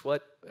 this is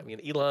what, I mean,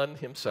 Elon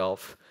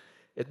himself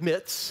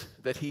admits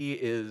that he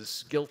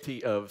is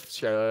guilty of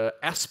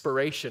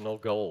aspirational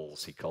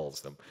goals, he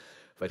calls them.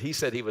 But he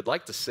said he would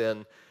like to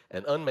send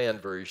an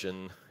unmanned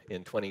version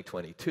in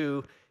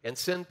 2022 and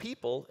send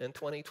people in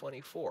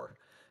 2024.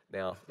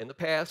 Now, in the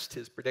past,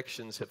 his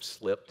predictions have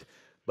slipped,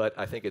 but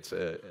I think it's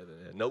a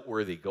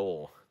noteworthy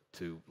goal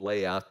to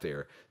lay out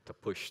there to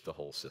push the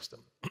whole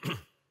system.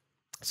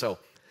 So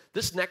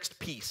this next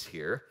piece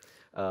here,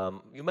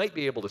 you might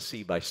be able to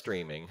see by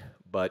streaming,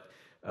 but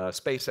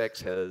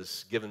SpaceX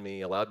has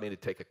allowed me to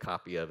take a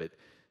copy of it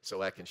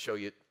so I can show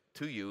it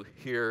to you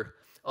here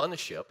on the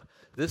ship.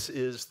 This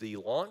is the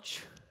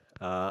launch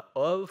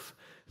of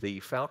the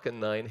Falcon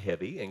 9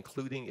 Heavy,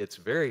 including its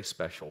very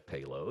special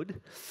payload,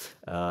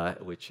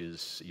 which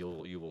is,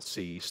 you will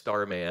see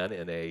Starman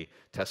in a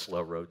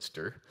Tesla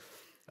Roadster,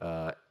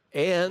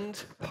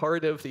 and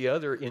part of the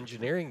other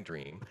engineering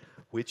dream,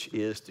 which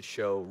is to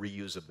show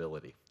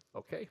reusability.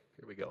 Okay,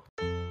 here we go.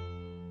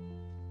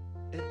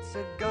 It's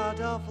a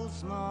god-awful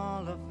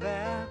small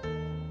affair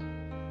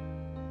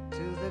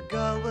to the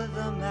girl with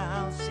the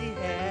mousy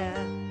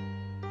hair,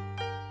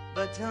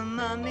 but her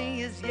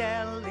mummy is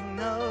yelling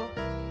no,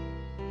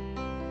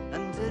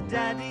 and her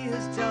daddy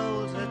has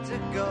told her to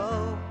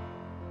go,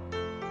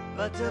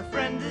 but her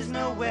friend is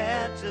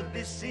nowhere to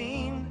be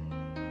seen.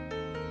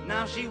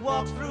 Now she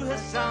walks through her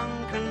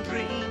sunken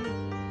dream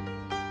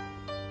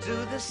to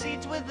the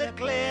seat with the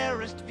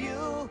clearest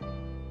view,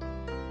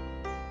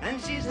 and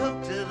she's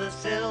hooked to the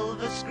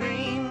silver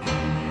screen.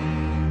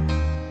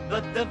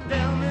 But the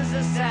film is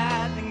a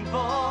sad thing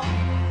for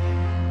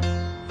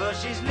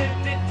she's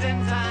lived it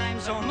 10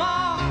 times or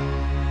more.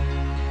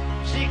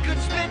 She could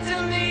spit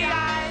in the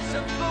eyes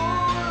of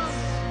fools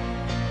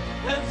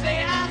if they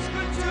ask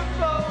her to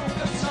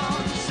focus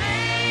on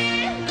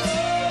sailors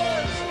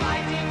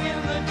fighting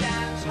in the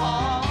dance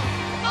hall.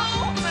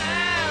 Oh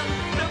man,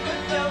 look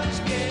at those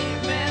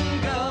cavemen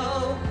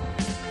go.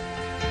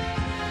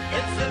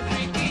 It's the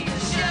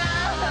freakiest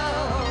show.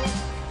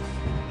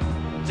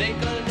 Take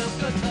a look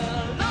at the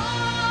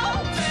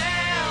low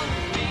man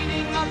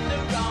beating up the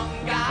wrong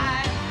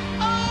guy.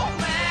 Oh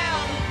man,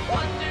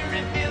 wonder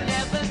if you'll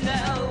ever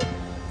know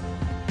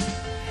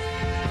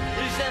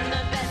who's in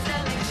the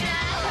best-selling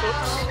show.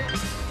 Oops,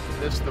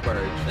 missed the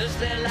merge. Is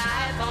their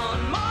life on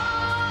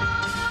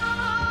Mars?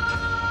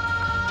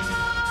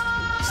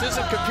 This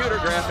isn't computer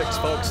graphics,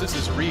 folks. This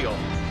is real.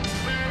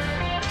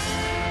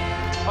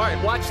 All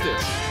right, watch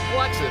this.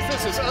 Watch this.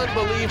 This is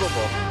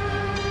unbelievable.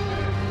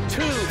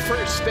 2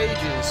 first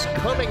stages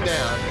coming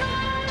down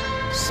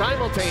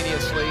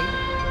simultaneously.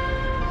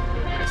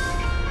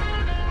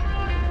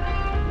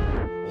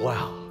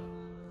 Wow.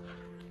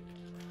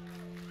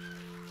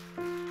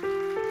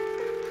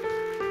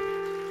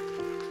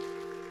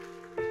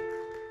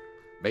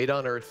 Made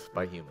on Earth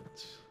by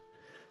humans.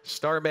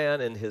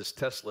 Starman and his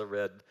Tesla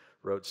Red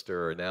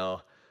Roadster are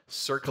now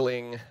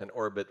circling an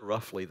orbit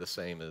roughly the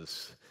same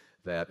as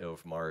that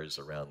of Mars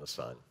around the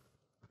sun,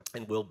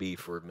 and will be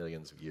for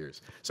millions of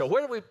years. So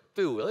what do we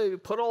do? Well, we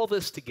put all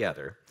this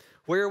together.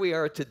 Where we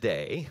are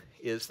today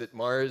is that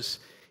Mars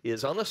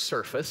is on the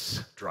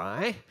surface,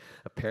 dry,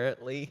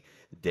 apparently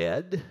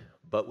dead,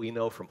 but we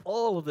know from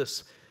all of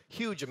this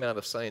huge amount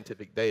of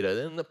scientific data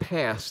that in the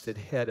past it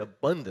had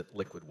abundant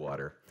liquid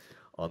water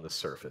on the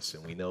surface,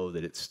 and we know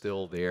that it's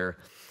still there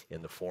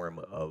in the form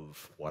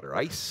of water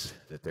ice,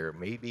 that there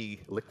may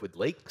be liquid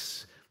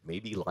lakes,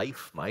 maybe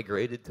life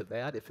migrated to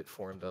that if it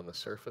formed on the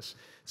surface.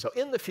 So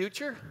in the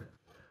future,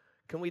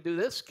 can we do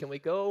this? Can we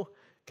go?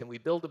 Can we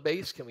build a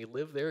base? Can we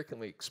live there? Can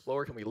we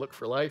explore? Can we look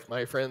for life?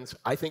 My friends,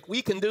 I think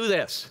we can do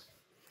this.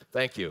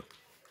 Thank you.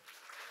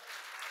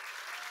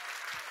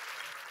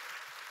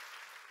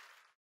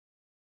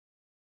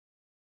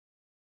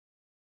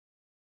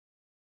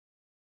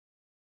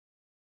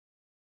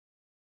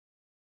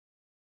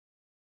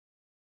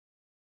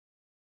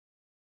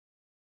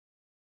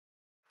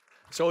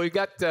 So we've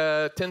got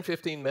 10,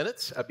 15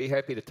 minutes. I'd be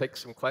happy to take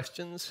some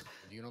questions.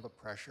 Do you know the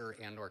pressure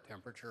and or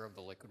temperature of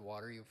the liquid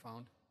water you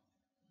found?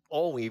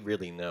 All we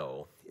really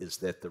know is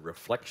that the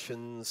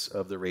reflections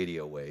of the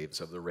radio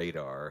waves of the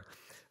radar,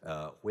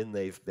 when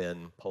they've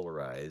been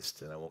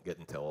polarized, and I won't get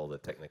into all the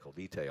technical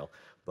detail,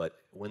 but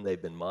when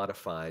they've been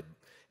modified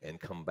and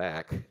come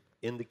back,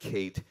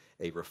 indicate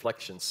a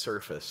reflection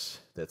surface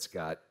that's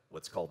got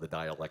what's called the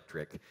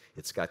dielectric.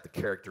 It's got the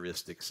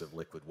characteristics of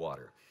liquid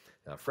water.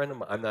 Now, a friend of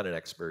mine, I'm not an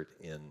expert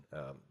in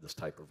this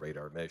type of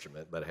radar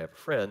measurement, but I have a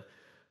friend,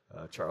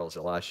 Charles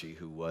Elashi,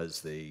 who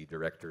was the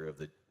director of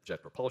the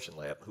Jet Propulsion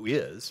Lab, who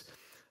is,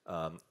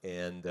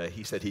 and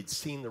he said he'd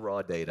seen the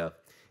raw data,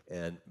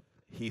 and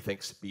he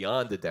thinks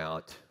beyond a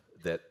doubt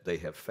that they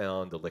have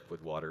found a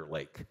liquid water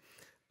lake.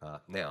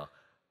 Now,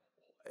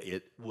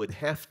 it would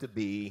have to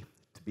be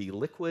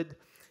liquid,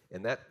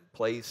 and that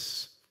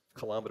place,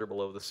 kilometer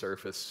below the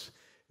surface,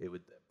 it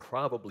would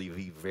probably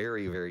be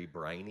very, very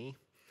briny,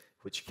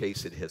 which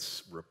case it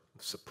has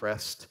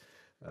suppressed,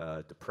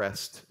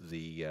 depressed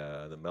the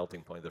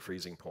melting point, the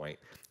freezing point,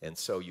 and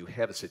so you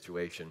have a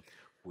situation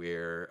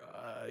where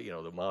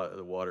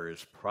the water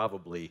is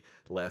probably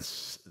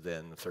less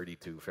than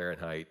 32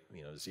 Fahrenheit,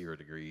 0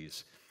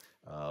 degrees,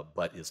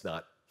 but is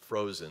not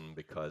frozen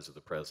because of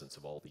the presence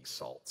of all these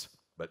salts.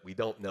 But we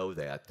don't know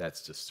that.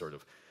 That's just sort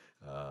of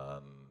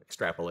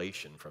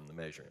extrapolation from the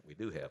measurement we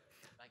do have.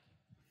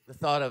 The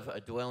thought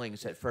of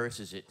dwellings at first,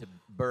 is it to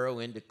burrow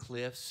into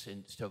cliffs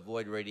and to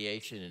avoid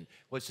radiation, and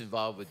what's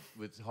involved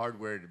with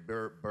hardware to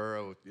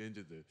burrow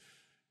into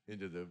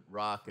the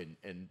rock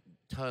and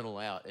tunnel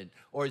out,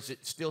 or is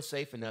it still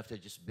safe enough to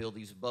just build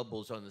these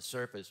bubbles on the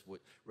surface where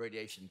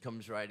radiation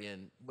comes right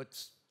in?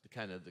 What's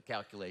the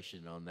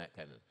calculation on that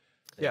kind of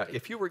thing? Yeah,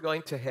 if you were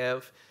going to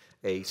have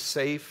a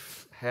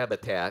safe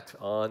habitat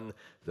on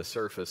the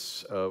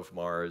surface of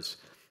Mars,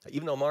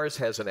 even though Mars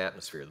has an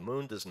atmosphere, the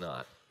Moon does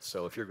not.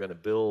 So if you're going to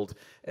build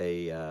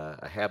a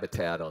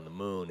habitat on the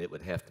Moon, it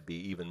would have to be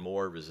even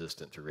more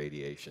resistant to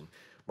radiation.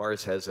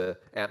 Mars has an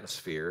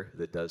atmosphere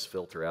that does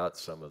filter out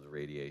some of the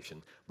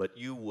radiation, but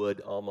you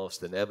would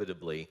almost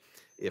inevitably,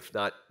 if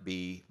not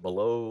be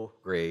below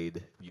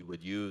grade, you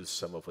would use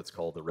some of what's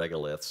called the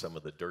regoliths, some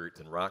of the dirt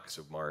and rocks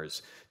of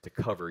Mars, to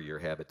cover your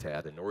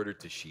habitat in order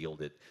to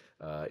shield it.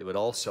 It would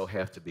also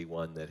have to be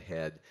one that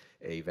had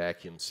a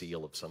vacuum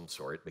seal of some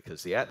sort,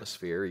 because the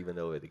atmosphere, even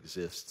though it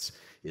exists,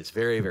 is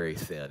very, very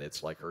thin.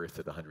 It's like Earth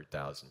at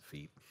 100,000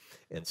 feet.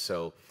 And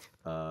so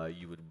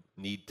you would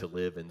need to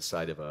live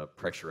inside of a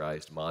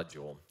pressurized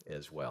module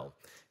as well.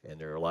 And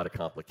there are a lot of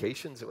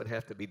complications that would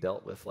have to be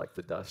dealt with, like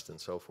the dust and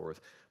so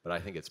forth. But I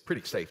think it's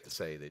pretty safe to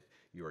say that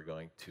you are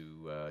going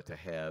to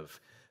have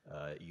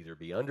either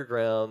be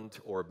underground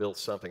or build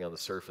something on the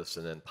surface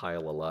and then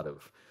pile a lot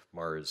of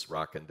Mars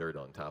rock and dirt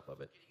on top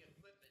of it.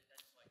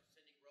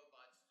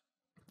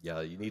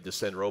 Yeah, you need to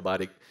send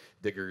robotic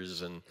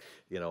diggers, and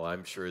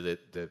I'm sure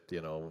that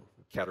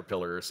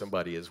Caterpillar or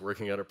somebody is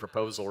working on a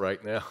proposal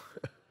right now.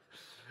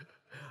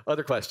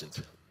 Other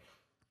questions?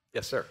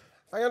 Yes, sir.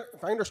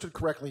 If I understood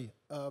correctly,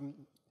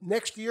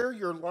 next year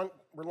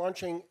we're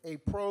launching a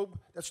probe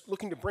that's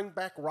looking to bring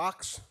back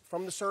rocks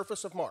from the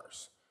surface of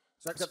Mars.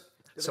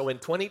 So in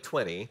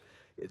 2020,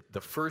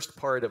 the first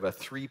part of a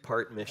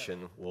 3-part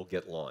mission will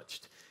get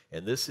launched.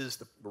 And this is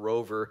the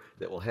rover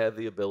that will have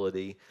the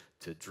ability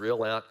to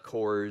drill out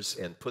cores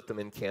and put them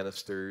in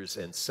canisters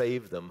and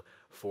save them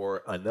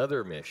for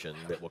another mission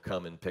that will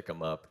come and pick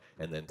them up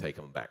and then take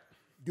them back.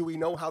 Do we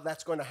know how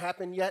that's going to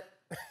happen yet?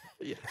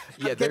 Yeah,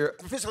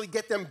 physically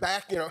get them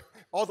back,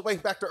 all the way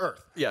back to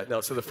Earth. Yeah,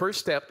 no, so the first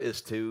step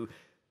is to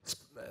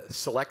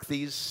select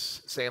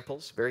these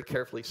samples, very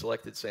carefully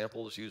selected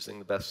samples using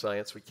the best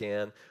science we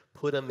can,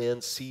 put them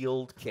in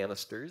sealed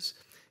canisters,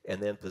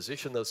 and then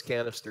position those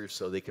canisters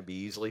so they can be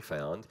easily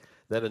found.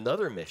 Then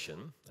another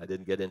mission, I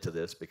didn't get into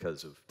this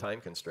because of time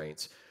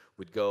constraints,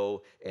 would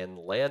go and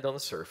land on the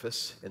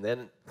surface, and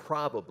then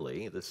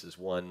probably, this is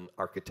one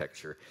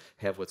architecture,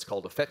 have what's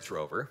called a fetch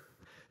rover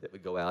that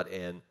would go out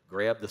and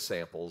grab the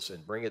samples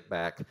and bring it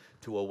back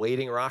to a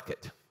waiting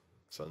rocket.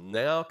 So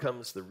now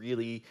comes the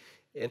really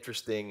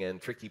interesting and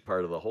tricky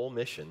part of the whole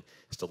mission,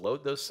 is to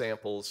load those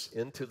samples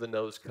into the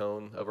nose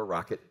cone of a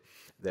rocket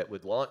that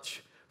would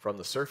launch from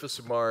the surface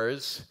of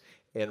Mars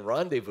and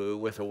rendezvous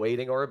with a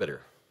waiting orbiter.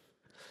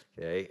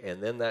 Okay,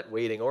 and then that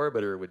waiting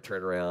orbiter would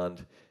turn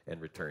around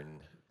and return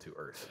to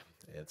Earth.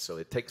 And so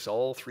it takes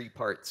all three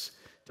parts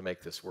to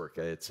make this work.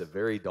 It's a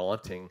very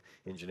daunting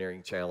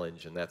engineering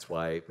challenge, and that's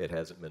why it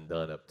hasn't been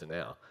done up to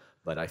now.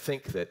 But I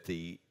think that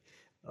the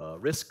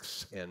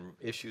risks and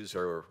issues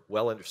are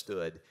well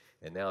understood,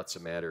 and now it's a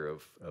matter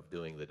of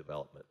doing the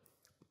development.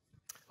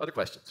 Other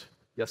questions?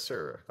 Yes,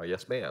 sir. Or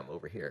yes, ma'am,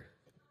 over here.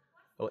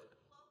 Oh,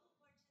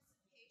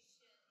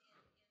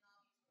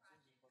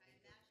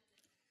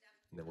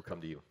 and then we'll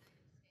come to you.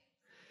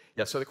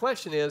 Yeah, so the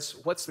question is,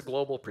 what's the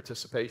global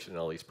participation in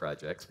all these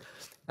projects?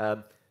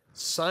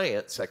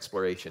 Science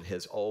exploration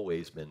has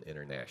always been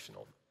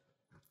international.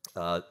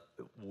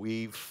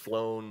 We've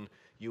flown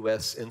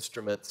U.S.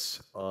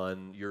 instruments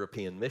on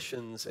European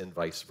missions and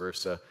vice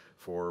versa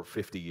for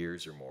 50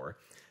 years or more.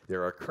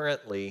 There are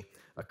currently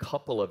a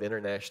couple of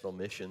international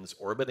missions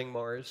orbiting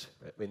Mars.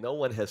 I mean, no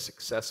one has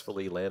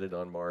successfully landed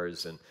on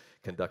Mars and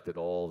conducted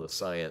all the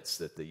science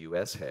that the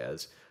U.S.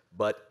 has,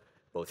 but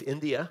both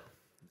India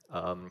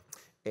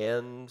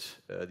and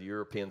the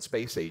European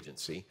Space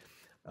Agency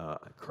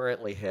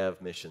currently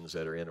have missions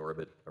that are in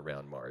orbit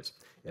around Mars.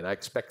 And I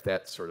expect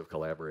that sort of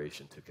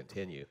collaboration to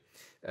continue.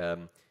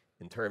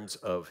 In terms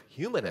of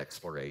human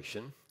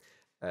exploration,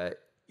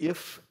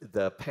 if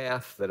the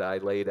path that I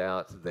laid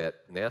out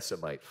that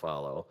NASA might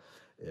follow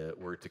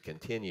were to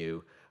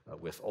continue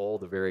with all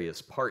the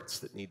various parts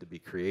that need to be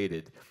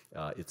created,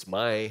 it's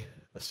my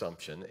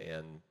assumption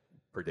and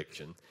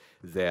prediction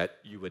that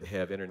you would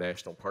have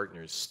international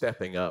partners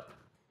stepping up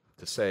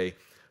to say,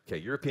 okay,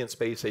 European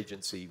Space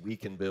Agency, we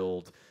can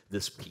build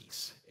this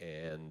piece,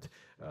 and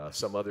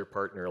some other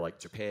partner like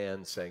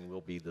Japan saying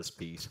we'll be this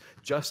piece,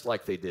 just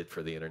like they did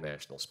for the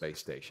International Space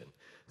Station.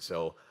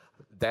 So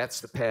that's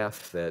the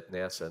path that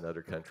NASA and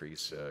other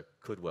countries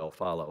could well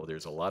follow.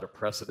 There's a lot of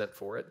precedent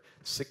for it.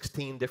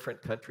 16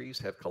 different countries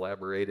have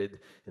collaborated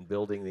in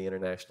building the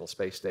International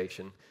Space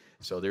Station.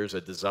 So there's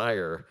a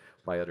desire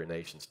by other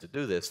nations to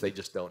do this. They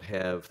just don't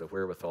have the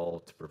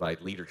wherewithal to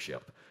provide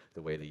leadership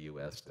the way the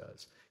U.S.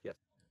 does. Yes.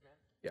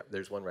 Yeah,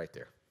 there's one right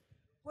there.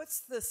 What's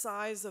the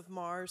size of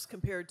Mars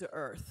compared to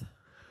Earth?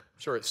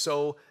 Sure.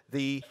 So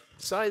the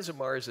size of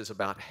Mars is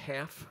about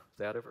half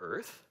that of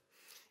Earth,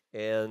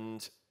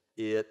 and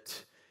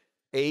it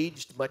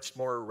aged much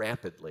more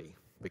rapidly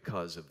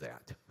because of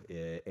that.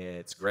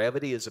 Its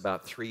gravity is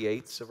about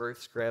 3/8 of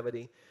Earth's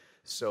gravity.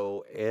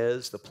 So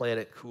as the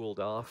planet cooled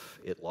off,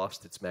 it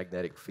lost its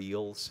magnetic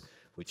fields,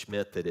 which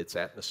meant that its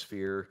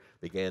atmosphere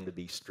began to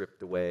be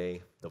stripped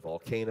away. The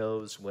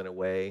volcanoes went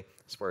away,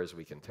 as far as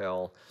we can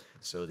tell,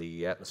 so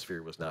the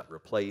atmosphere was not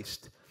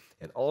replaced.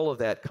 And all of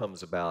that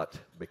comes about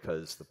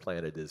because the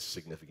planet is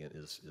significant,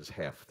 is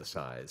half the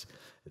size.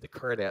 The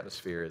current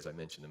atmosphere, as I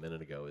mentioned a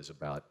minute ago, is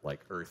about like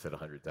Earth at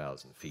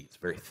 100,000 feet. It's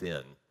very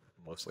thin,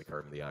 mostly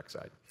carbon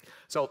dioxide.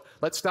 So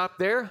let's stop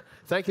there.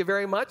 Thank you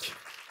very much.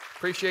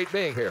 Appreciate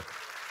being here.